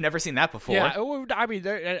Kondo. We've never seen that before. Yeah, I mean,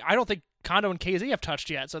 I don't think Kondo and KZ have touched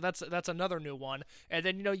yet, so that's another new one. And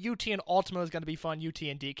then, UT and Ultima is going to be fun, UT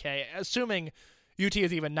and DK. Assuming UT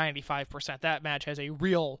is even 95%, that match has a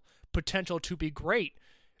real potential to be great.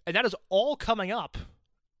 And that is all coming up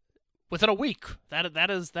within a week. That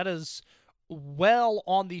is well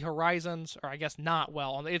on the horizons, or I guess not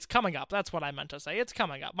well. It's coming up. That's what I meant to say. It's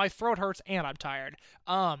coming up. My throat hurts and I'm tired.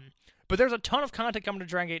 But there's a ton of content coming to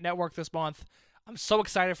Dragon Gate Network this month. I'm so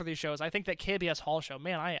excited for these shows. I think that KBS Hall show,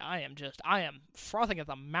 man, I am frothing at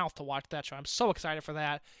the mouth to watch that show. I'm so excited for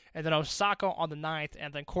that. And then Osaka on the 9th,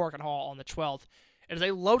 and then Korakuen Hall on the 12th. It is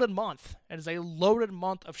a loaded month. It is a loaded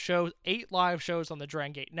month of shows, 8 live shows on the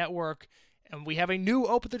Dragon Gate Network. And we have a new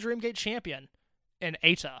Open the Dream Gate champion in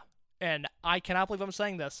Eita. And I cannot believe I'm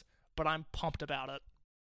saying this, but I'm pumped about it.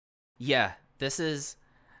 Yeah, this is...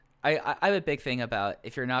 I have a big thing about,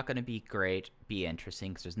 if you're not going to be great, be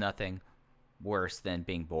interesting, because there's nothing worse than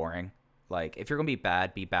being boring. Like, if you're going to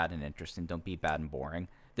be bad and interesting. Don't be bad and boring.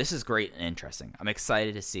 This is great and interesting. I'm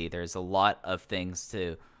excited to see. There's a lot of things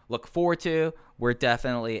to look forward to. We're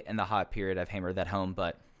definitely in the hot period. I've hammered that home,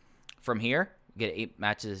 but from here, we get 8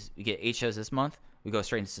 matches. We get 8 shows this month. We go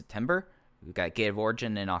straight into September. We've got Gate of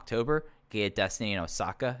Origin in October, Gate of Destiny in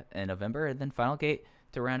Osaka in November, and then Final Gate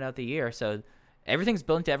to round out the year. So everything's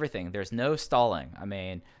built into everything. There's no stalling. I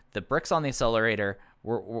mean, the bricks on the accelerator,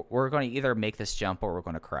 we're going to either make this jump or we're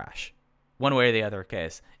going to crash. One way or the other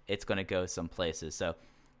case, it's going to go some places. So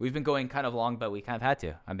we've been going kind of long, but we kind of had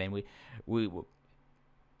to. I mean, we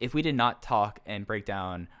if we did not talk and break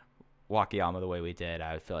down Wakayama the way we did,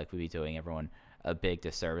 I would feel like we'd be doing everyone a big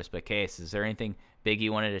disservice. But Case, is there anything big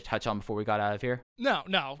you wanted to touch on before we got out of here?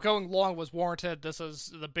 No. Going long was warranted. This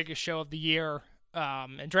is the biggest show of the year.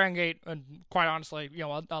 And Dragon Gate, and quite honestly,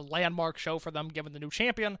 a landmark show for them given the new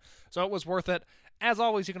champion, so it was worth it. As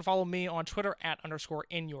always, you can follow me on Twitter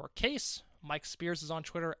 @_InYourCase. Mike Spears is on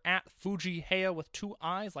Twitter @FujiHeya with 2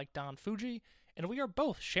 I's like Don Fuji, and we are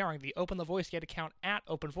both sharing the Open the Voice Gate account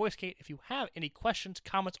 @OpenVoiceGate. If you have any questions,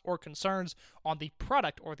 comments, or concerns on the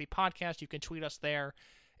product or the podcast, you can tweet us there,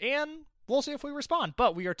 and we'll see if we respond.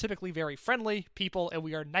 But we are typically very friendly people, and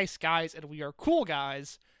we are nice guys, and we are cool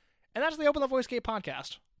guys. And that's the Open the Voice Gate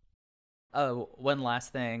podcast. Oh, one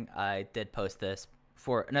last thing. I did post this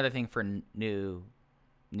for another thing for new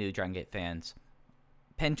Dragon Gate fans.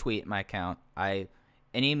 Pin tweet my account.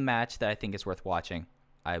 Any match that I think is worth watching,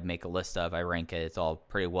 I make a list of. I rank it. It's all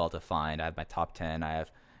pretty well defined. I have my top 10. I have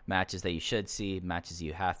matches that you should see, matches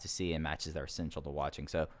you have to see, and matches that are essential to watching.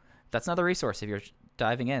 So that's another resource if you're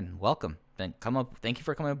diving in. Welcome. Then come up. Thank you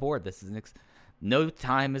for coming aboard. This is no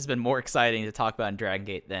time has been more exciting to talk about in Dragon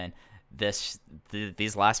Gate than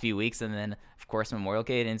these last few weeks, and then of course Memorial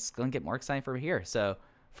Gate, and it's going to get more exciting from here. So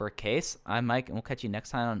for Case, I'm Mike, and we'll catch you next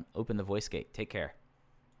time on Open the Voice Gate. Take care.